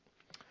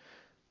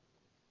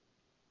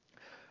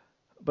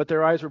 But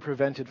their eyes were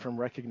prevented from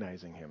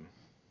recognizing him.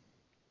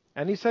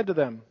 And he said to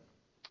them,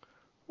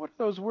 "What are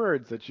those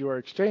words that you are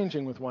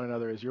exchanging with one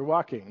another as you're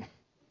walking?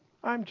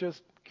 I'm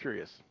just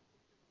curious."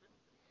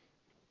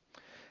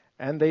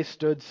 And they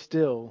stood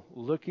still,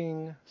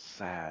 looking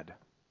sad.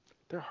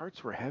 Their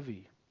hearts were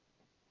heavy.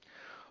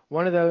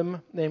 One of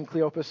them, named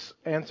Cleopas,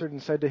 answered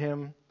and said to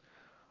him,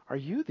 "Are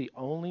you the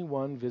only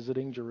one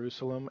visiting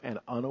Jerusalem and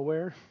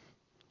unaware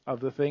of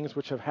the things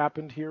which have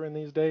happened here in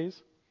these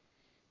days?"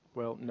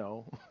 Well,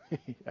 no.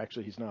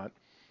 Actually, he's not.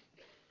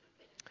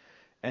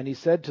 And he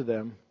said to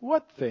them,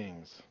 "What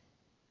things?"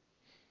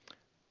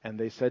 And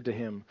they said to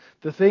him,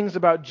 "The things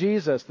about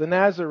Jesus, the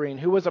Nazarene,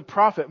 who was a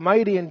prophet,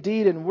 mighty in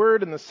deed and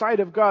word in the sight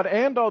of God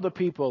and all the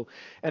people,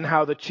 and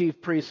how the chief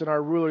priests and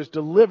our rulers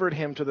delivered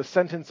him to the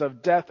sentence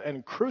of death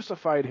and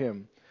crucified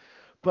him.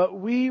 But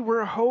we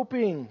were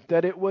hoping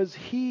that it was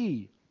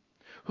he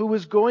who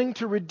was going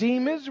to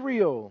redeem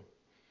Israel.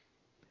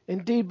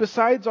 Indeed,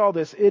 besides all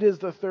this, it is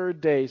the third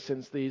day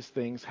since these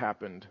things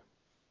happened."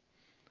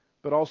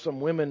 But also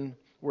some women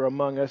were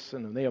among us,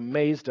 and they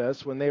amazed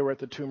us when they were at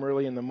the tomb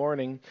early in the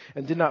morning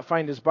and did not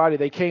find his body.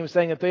 They came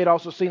saying that they had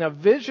also seen a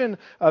vision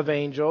of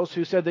angels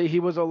who said that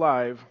he was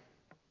alive.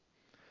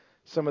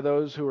 Some of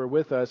those who were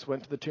with us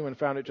went to the tomb and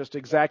found it just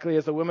exactly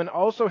as the women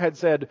also had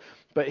said,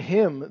 but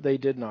him they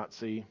did not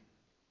see.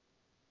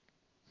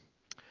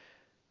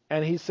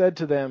 And he said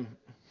to them,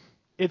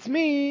 "It's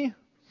me."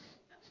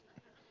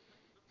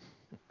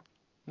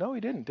 No,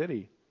 he didn't, did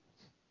he?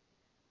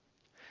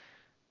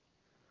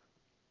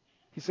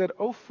 He said,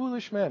 "O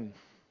foolish men,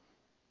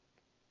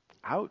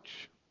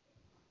 ouch,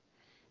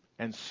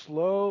 and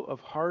slow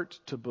of heart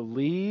to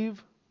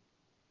believe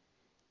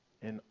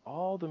in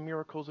all the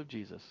miracles of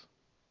Jesus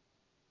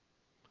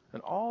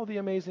and all the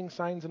amazing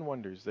signs and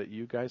wonders that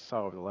you guys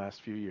saw over the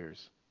last few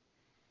years.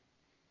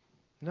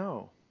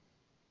 No.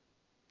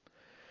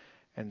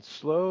 And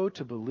slow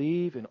to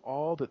believe in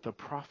all that the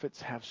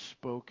prophets have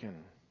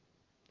spoken.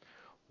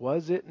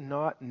 Was it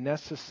not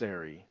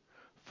necessary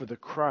for the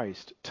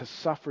Christ to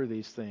suffer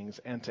these things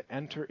and to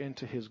enter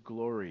into his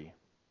glory?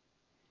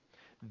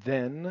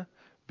 Then,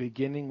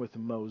 beginning with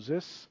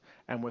Moses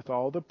and with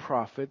all the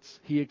prophets,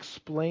 he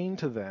explained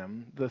to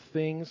them the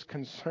things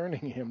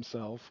concerning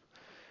himself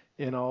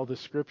in all the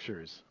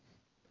scriptures."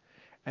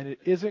 And it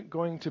isn't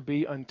going to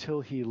be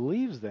until he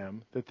leaves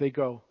them that they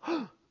go,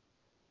 "Oh,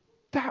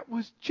 that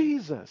was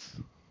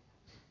Jesus.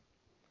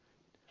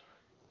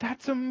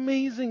 That's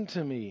amazing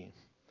to me."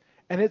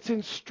 And it's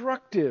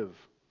instructive.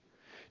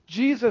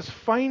 Jesus,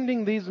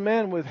 finding these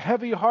men with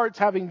heavy hearts,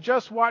 having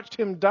just watched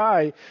him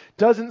die,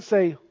 doesn't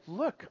say,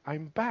 "Look,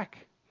 I'm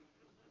back."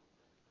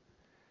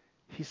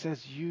 He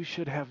says, "You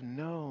should have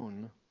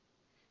known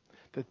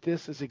that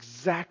this is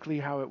exactly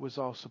how it was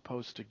all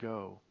supposed to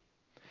go."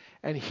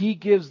 And he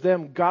gives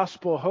them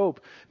gospel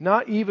hope,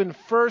 not even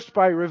first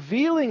by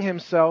revealing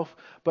himself,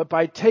 but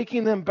by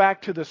taking them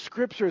back to the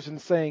scriptures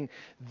and saying,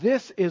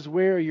 "This is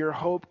where your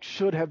hope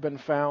should have been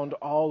found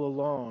all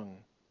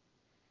along."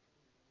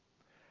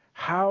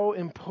 How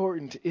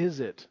important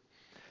is it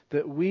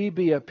that we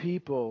be a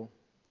people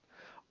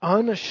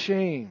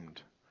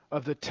unashamed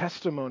of the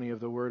testimony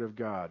of the Word of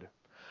God,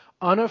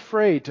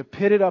 unafraid to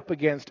pit it up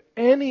against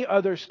any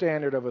other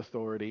standard of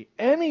authority,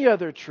 any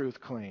other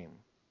truth claim?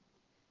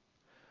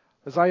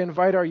 As I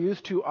invite our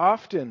youth to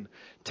often,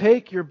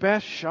 take your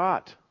best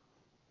shot.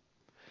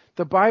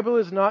 The Bible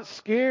is not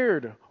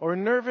scared or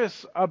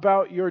nervous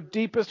about your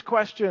deepest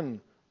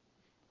question,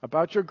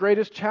 about your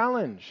greatest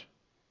challenge.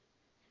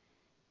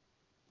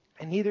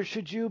 And neither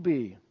should you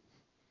be.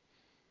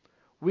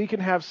 We can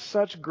have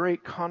such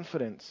great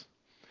confidence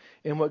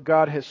in what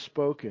God has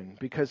spoken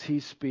because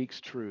he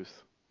speaks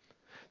truth.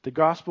 The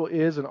gospel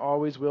is and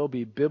always will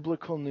be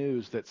biblical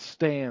news that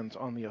stands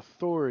on the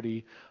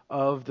authority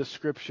of the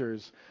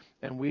scriptures.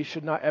 And we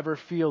should not ever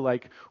feel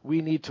like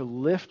we need to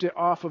lift it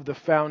off of the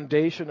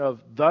foundation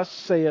of "Thus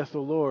saith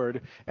the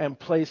Lord" and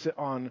place it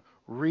on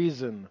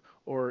reason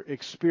or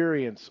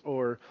experience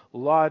or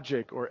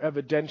logic or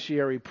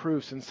evidentiary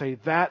proofs and say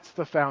that's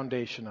the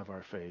foundation of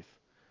our faith.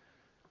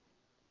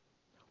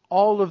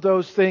 All of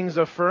those things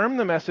affirm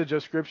the message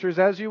of Scriptures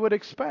as you would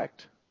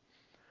expect.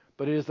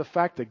 But it is the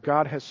fact that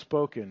God has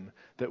spoken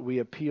that we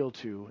appeal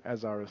to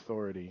as our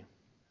authority.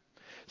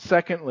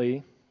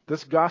 Secondly,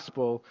 this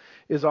gospel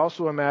is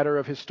also a matter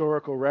of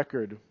historical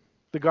record.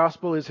 The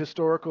gospel is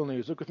historical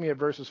news. Look with me at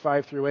verses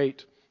 5 through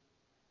 8.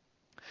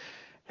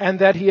 "And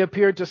that he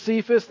appeared to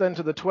Cephas, then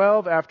to the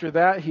 12. After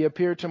that, he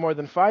appeared to more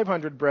than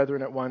 500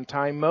 brethren at one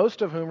time,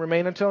 most of whom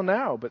remain until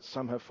now, but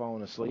some have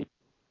fallen asleep.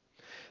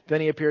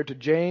 Then he appeared to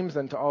James,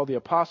 then to all the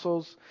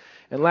apostles.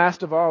 And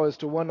last of all, as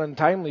to one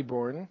untimely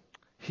born,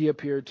 he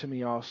appeared to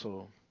me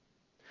also."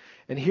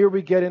 And here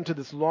we get into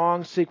this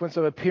long sequence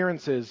of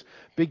appearances,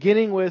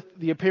 beginning with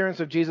the appearance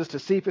of Jesus to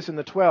Cephas and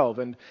the 12.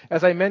 And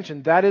as I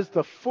mentioned, that is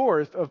the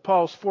fourth of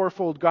Paul's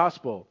fourfold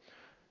gospel.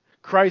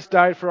 Christ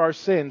died for our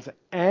sins,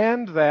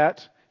 and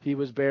that he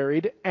was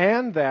buried,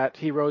 and that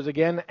he rose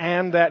again,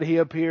 and that he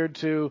appeared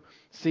to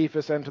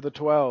Cephas and to the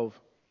 12.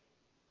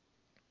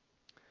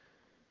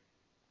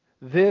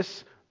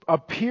 This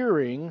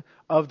appearing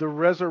of the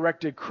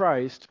resurrected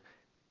Christ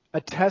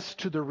attests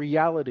to the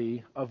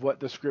reality of what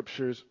the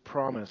Scriptures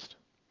promised.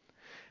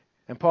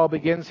 And Paul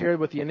begins here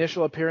with the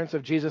initial appearance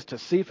of Jesus to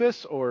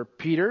Cephas, or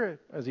Peter,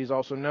 as he's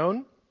also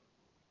known.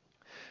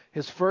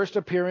 His first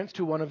appearance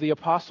to one of the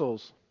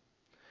apostles.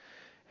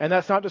 And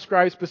that's not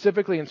described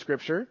specifically in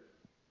Scripture,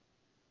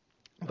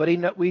 but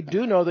we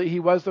do know that he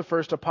was the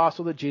first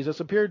apostle that Jesus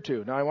appeared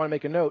to. Now I want to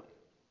make a note.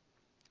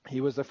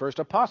 He was the first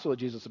apostle that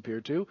Jesus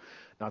appeared to,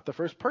 not the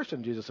first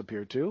person Jesus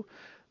appeared to.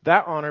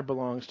 That honor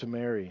belongs to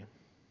Mary,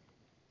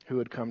 who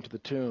had come to the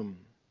tomb.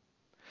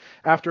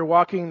 After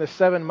walking the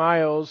 7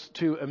 miles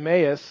to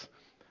Emmaus,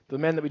 the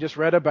men that we just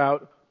read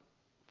about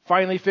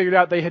finally figured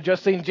out they had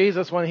just seen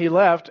Jesus when he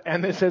left,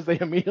 and it says they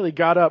immediately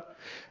got up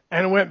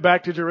and went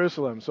back to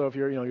Jerusalem. So if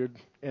you're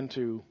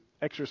into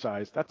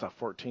exercise, that's a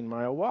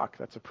 14-mile walk.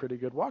 That's a pretty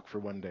good walk for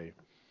one day.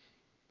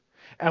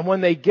 And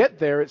when they get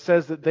there, it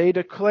says that they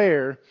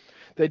declare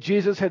that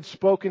Jesus had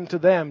spoken to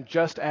them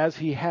just as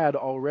he had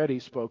already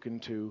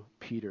spoken to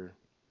Peter.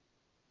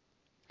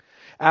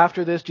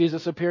 After this,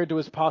 Jesus appeared to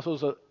his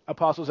apostles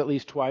at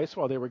least twice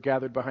while they were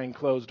gathered behind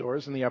closed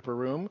doors in the upper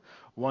room,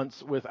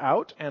 once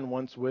without and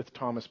once with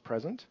Thomas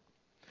present.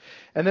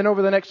 And then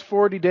over the next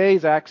 40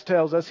 days, Acts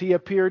tells us, he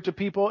appeared to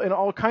people in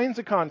all kinds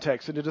of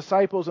contexts and to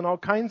disciples in all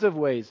kinds of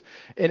ways.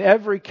 In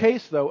every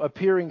case, though,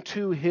 appearing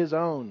to his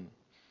own.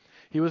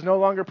 He was no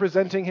longer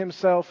presenting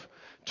himself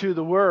to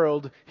the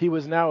world. He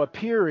was now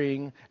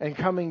appearing and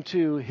coming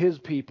to his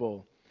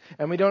people.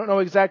 And we don't know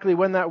exactly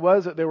when that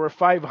was, that there were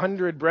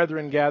 500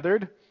 brethren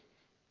gathered.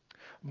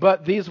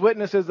 But these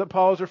witnesses that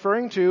Paul is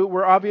referring to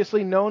were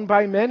obviously known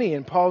by many.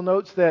 And Paul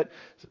notes that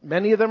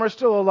many of them are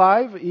still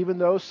alive, even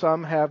though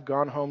some have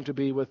gone home to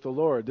be with the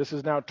Lord. This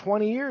is now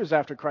 20 years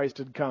after Christ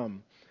had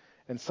come,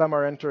 and some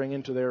are entering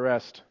into their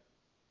rest.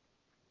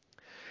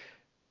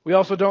 We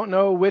also don't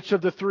know which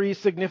of the 3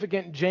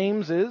 significant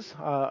Jameses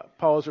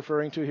Paul is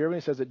referring to here when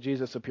he says that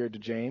Jesus appeared to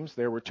James.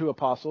 There were 2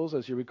 apostles,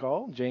 as you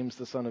recall, James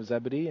the son of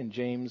Zebedee and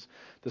James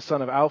the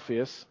son of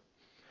Alphaeus.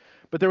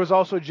 But there was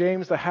also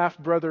James, the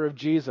half-brother of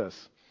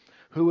Jesus,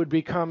 who would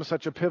become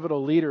such a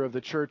pivotal leader of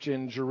the church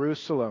in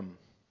Jerusalem,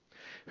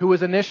 who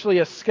was initially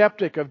a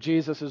skeptic of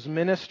Jesus'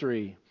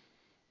 ministry.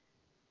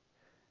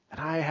 And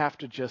I have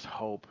to just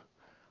hope,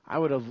 I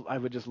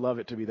would just love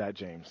it to be that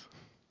James.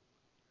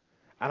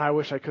 And I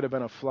wish I could have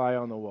been a fly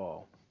on the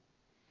wall.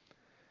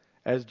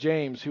 As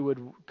James, who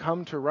would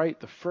come to write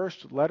the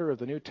first letter of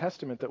the New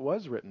Testament that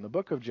was written, the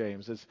book of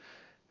James,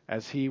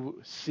 as he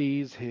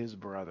sees his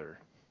brother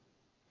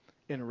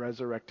in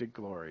resurrected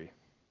glory.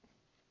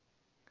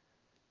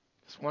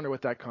 Just wonder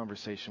what that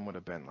conversation would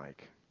have been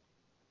like.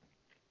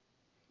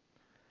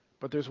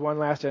 But there's one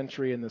last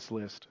entry in this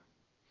list,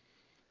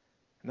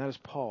 and that is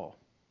Paul.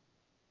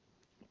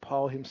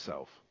 Paul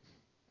himself.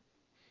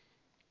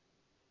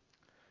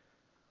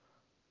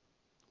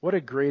 What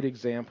a great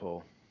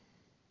example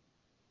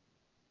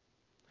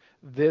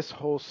this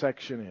whole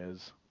section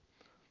is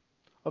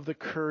of the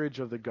courage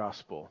of the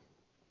gospel.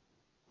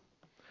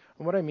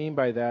 And what I mean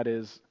by that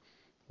is,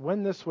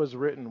 when this was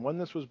written, when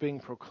this was being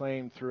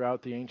proclaimed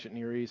throughout the ancient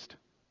Near East,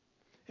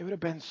 it would have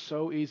been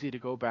so easy to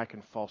go back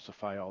and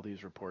falsify all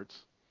these reports.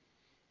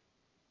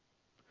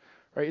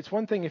 Right? It's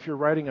one thing if you're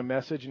writing a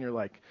message and you're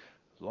like,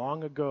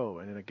 long ago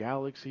and in a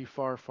galaxy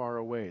far, far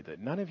away that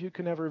none of you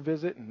can ever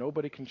visit and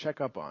nobody can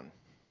check up on.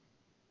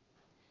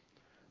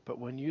 But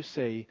when you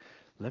say,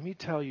 let me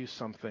tell you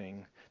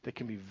something that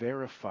can be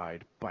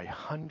verified by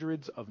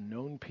hundreds of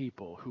known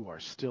people who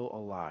are still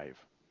alive.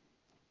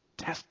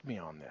 Test me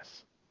on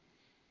this.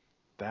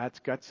 That's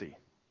gutsy,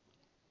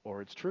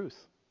 or it's truth.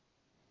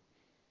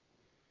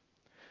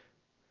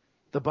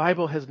 The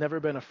Bible has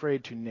never been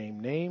afraid to name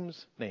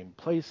names, name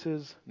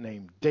places,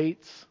 name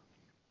dates.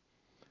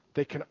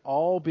 They can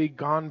all be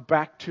gone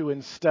back to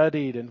and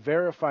studied and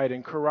verified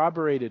and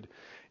corroborated.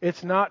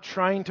 It's not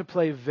trying to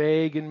play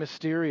vague and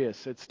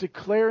mysterious. It's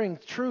declaring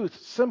truth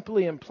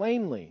simply and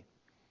plainly.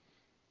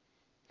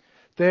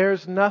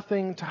 There's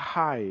nothing to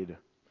hide,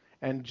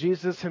 and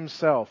Jesus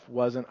himself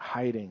wasn't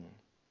hiding.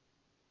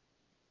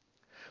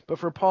 But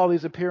for Paul,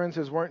 these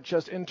appearances weren't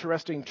just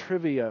interesting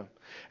trivia,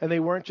 and they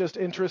weren't just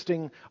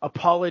interesting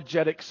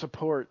apologetic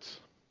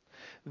supports.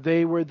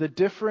 They were the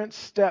different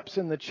steps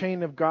in the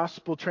chain of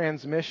gospel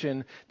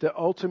transmission that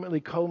ultimately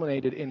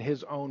culminated in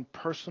his own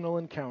personal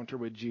encounter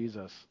with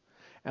Jesus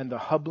and the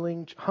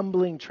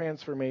humbling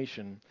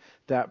transformation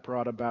that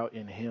brought about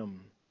in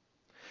him.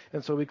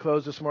 And so we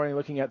close this morning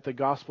looking at the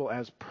gospel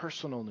as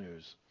personal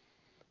news.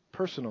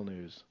 Personal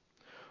news.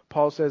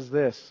 Paul says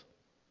this,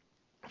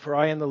 "For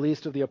I am the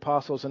least of the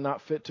apostles and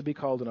not fit to be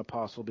called an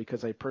apostle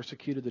because I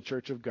persecuted the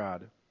church of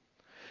God.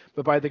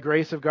 But by the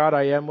grace of God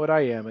I am what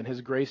I am, and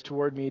his grace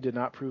toward me did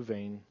not prove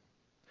vain.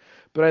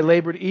 But I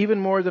labored even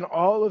more than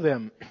all of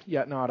them,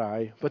 yet not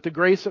I, but the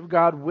grace of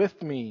God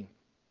with me.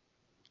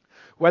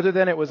 Whether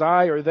then it was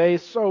I or they,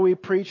 so we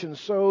preach and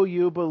so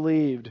you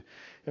believed.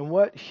 And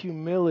what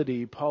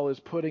humility Paul is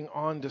putting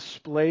on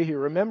display here.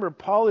 Remember,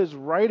 Paul is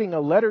writing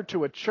a letter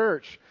to a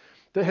church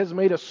that has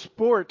made a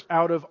sport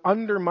out of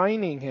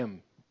undermining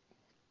him.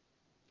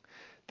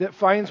 That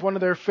finds one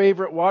of their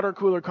favorite water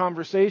cooler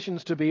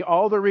conversations to be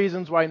all the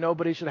reasons why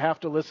nobody should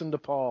have to listen to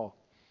Paul.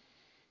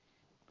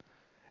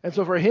 And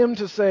so for him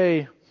to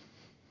say,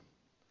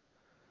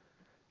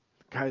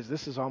 guys,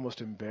 this is almost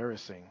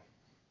embarrassing.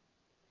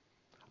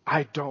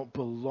 I don't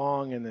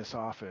belong in this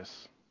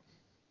office.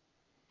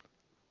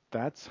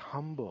 That's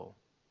humble.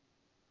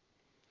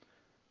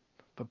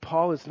 But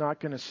Paul is not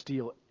going to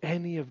steal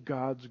any of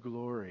God's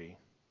glory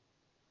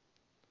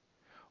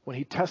when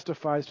he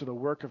testifies to the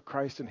work of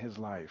Christ in his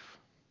life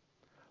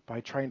by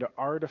trying to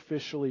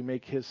artificially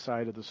make his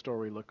side of the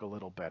story look a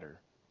little better.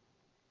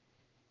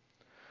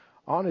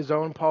 On his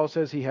own, Paul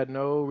says he had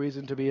no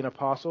reason to be an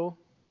apostle,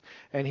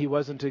 and he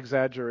wasn't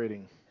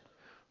exaggerating.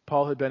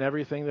 Paul had been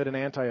everything that an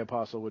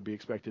anti-apostle would be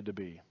expected to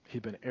be.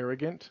 He'd been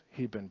arrogant,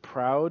 he'd been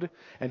proud,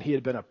 and he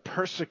had been a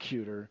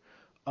persecutor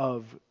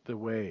of the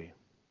way.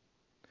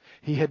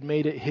 He had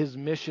made it his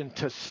mission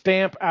to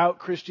stamp out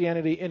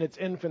Christianity in its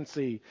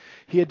infancy.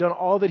 He had done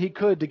all that he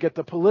could to get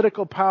the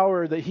political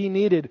power that he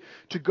needed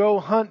to go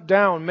hunt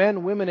down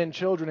men, women, and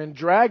children and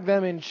drag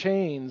them in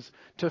chains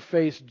to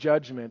face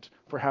judgment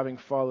for having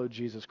followed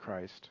Jesus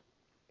Christ.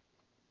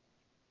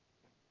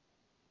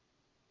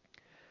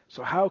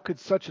 So how could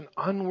such an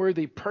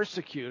unworthy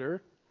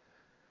persecutor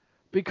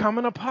become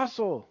an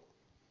apostle?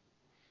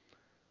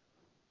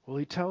 Well,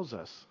 he tells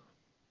us,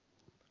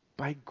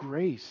 by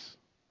grace.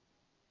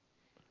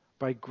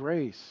 By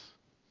grace.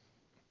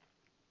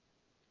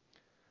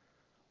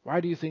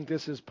 Why do you think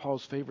this is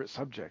Paul's favorite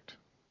subject?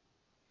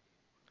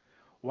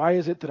 Why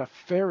is it that a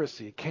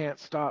Pharisee can't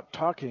stop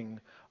talking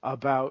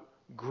about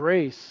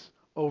grace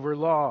over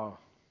law?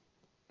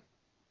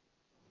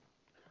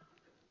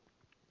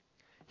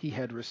 He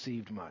had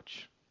received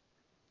much.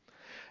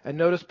 And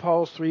notice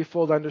Paul's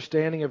threefold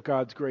understanding of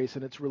God's grace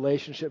and its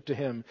relationship to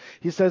him.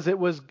 He says it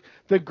was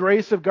the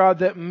grace of God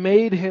that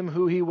made him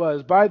who he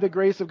was. By the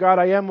grace of God,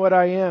 I am what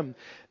I am.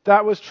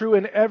 That was true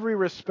in every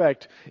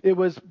respect. It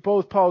was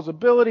both Paul's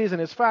abilities and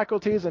his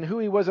faculties and who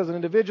he was as an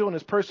individual and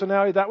his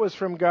personality. That was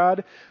from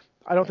God.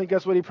 I don't think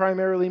that's what he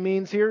primarily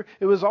means here.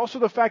 It was also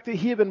the fact that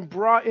he had been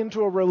brought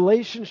into a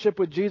relationship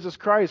with Jesus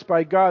Christ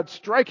by God,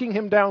 striking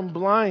him down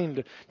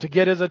blind to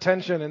get his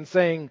attention and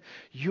saying,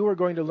 you are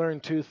going to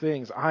learn two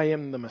things. I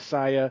am the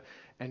Messiah,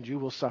 and you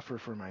will suffer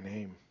for my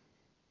name.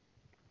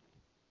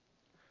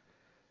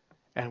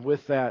 And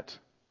with that,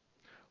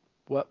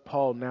 what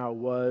Paul now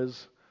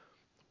was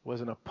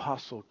an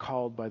apostle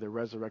called by the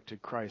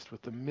resurrected Christ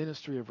with the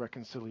ministry of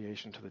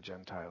reconciliation to the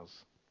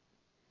Gentiles.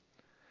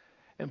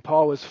 And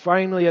Paul was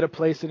finally at a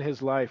place in his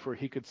life where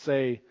he could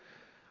say,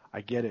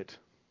 I get it.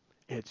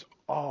 It's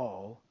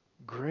all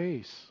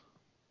grace.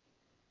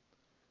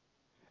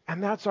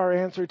 And that's our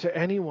answer to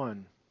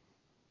anyone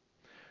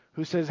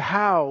who says,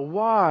 how?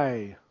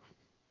 Why?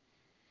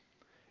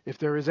 If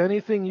there is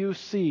anything you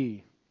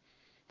see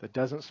that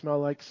doesn't smell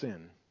like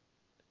sin,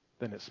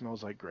 then it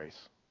smells like grace.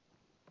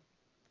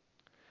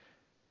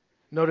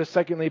 Notice,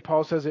 secondly,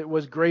 Paul says it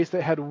was grace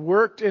that had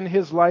worked in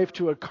his life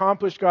to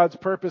accomplish God's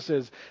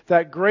purposes.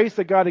 That grace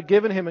that God had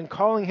given him in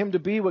calling him to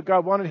be what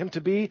God wanted him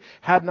to be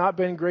had not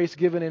been grace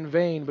given in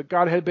vain, but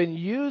God had been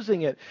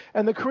using it.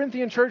 And the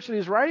Corinthian church that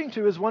he's writing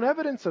to is one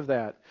evidence of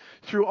that.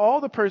 Through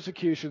all the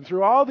persecution,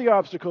 through all the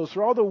obstacles,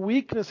 through all the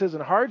weaknesses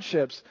and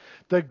hardships,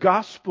 the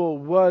gospel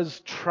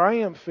was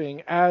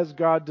triumphing as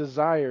God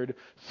desired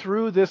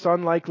through this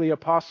unlikely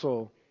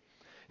apostle.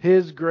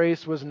 His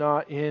grace was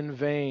not in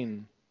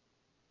vain.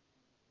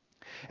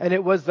 And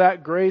it was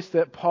that grace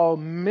that Paul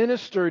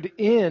ministered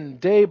in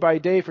day by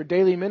day for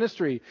daily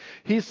ministry.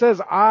 He says,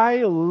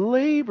 I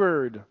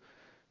labored.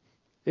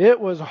 It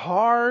was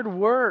hard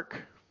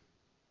work.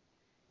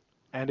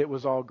 And it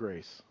was all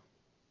grace.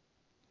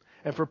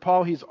 And for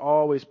Paul, he's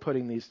always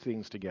putting these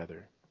things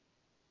together.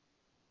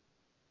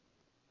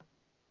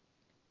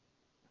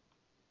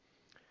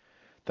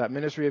 That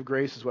ministry of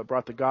grace is what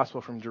brought the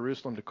gospel from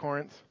Jerusalem to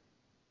Corinth.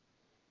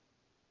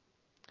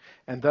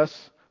 And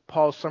thus,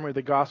 Paul's summary of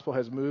the gospel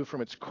has moved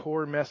from its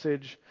core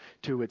message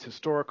to its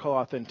historical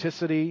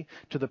authenticity,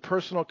 to the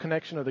personal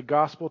connection of the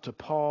gospel to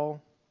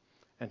Paul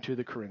and to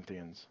the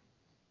Corinthians.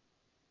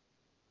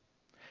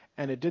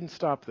 And it didn't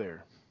stop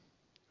there.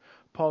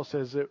 Paul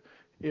says it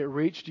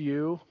reached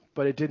you,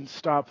 but it didn't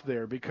stop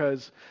there,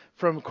 because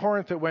from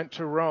Corinth it went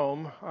to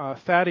Rome.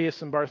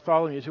 Thaddeus and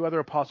Bartholomew, two other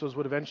apostles,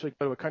 would eventually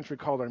go to a country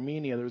called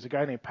Armenia. There was a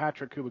guy named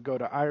Patrick who would go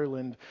to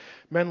Ireland.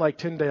 Men like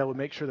Tyndale would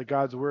make sure that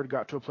God's word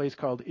got to a place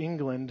called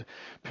England.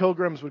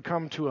 Pilgrims would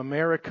come to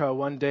America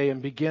one day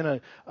and begin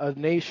a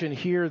nation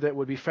here that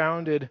would be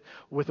founded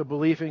with a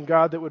belief in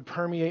God that would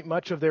permeate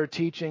much of their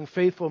teaching.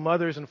 Faithful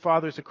mothers and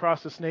fathers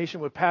across this nation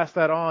would pass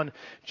that on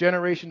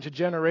generation to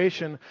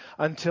generation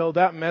until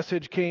that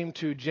message came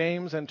to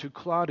James and to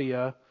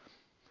Claudia,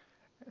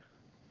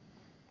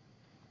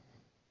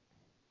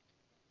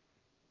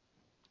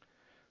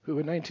 who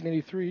in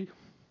 1983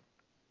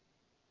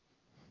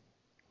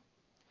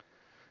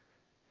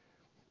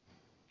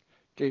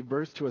 gave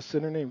birth to a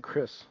sinner named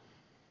Chris.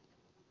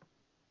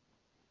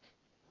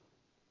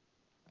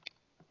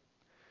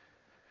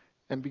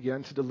 And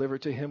began to deliver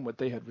to him what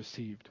they had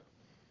received.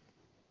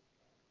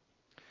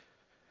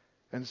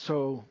 And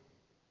so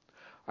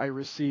I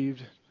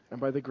received, and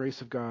by the grace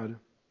of God,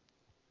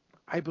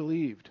 I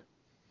believed.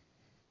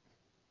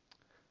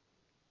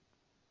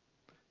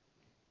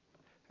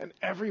 And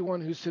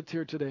everyone who sits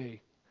here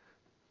today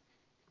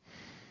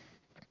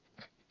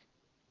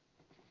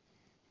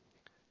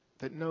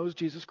that knows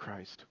Jesus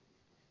Christ,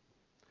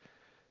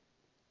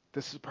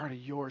 this is part of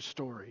your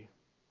story.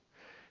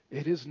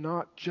 It is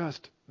not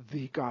just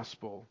the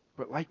gospel,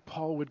 but like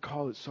Paul would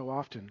call it so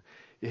often,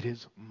 it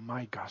is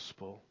my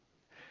gospel.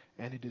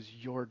 And it is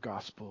your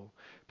gospel,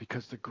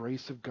 because the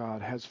grace of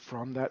God has,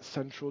 from that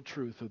central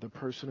truth of the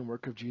person and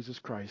work of Jesus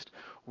Christ,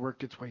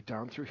 worked its way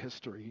down through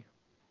history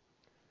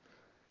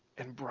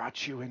and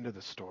brought you into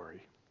the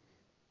story.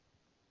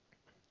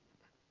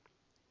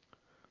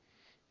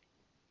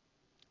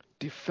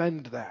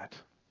 Defend that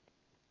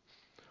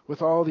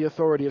with all the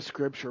authority of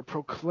Scripture.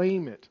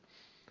 Proclaim it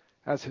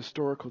as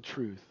historical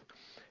truth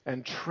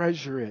and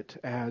treasure it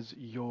as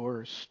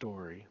your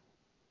story,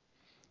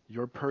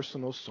 your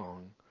personal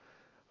song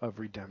of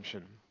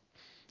redemption.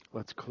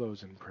 Let's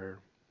close in prayer.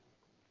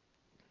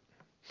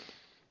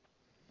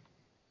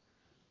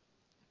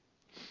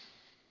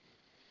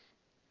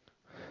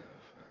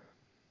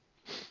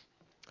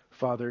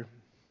 Father,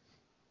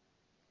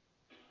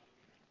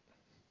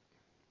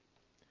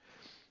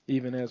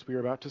 even as we are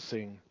about to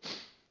sing,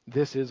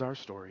 this is our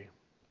story.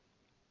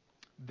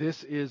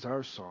 This is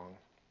our song.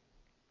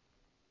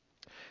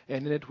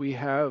 And in it we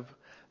have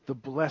the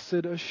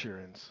blessed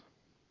assurance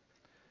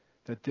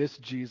that this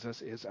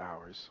Jesus is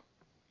ours.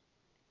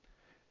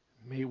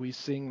 May we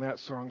sing that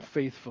song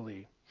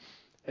faithfully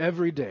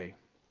every day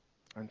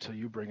until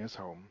you bring us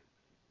home.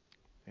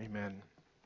 Amen.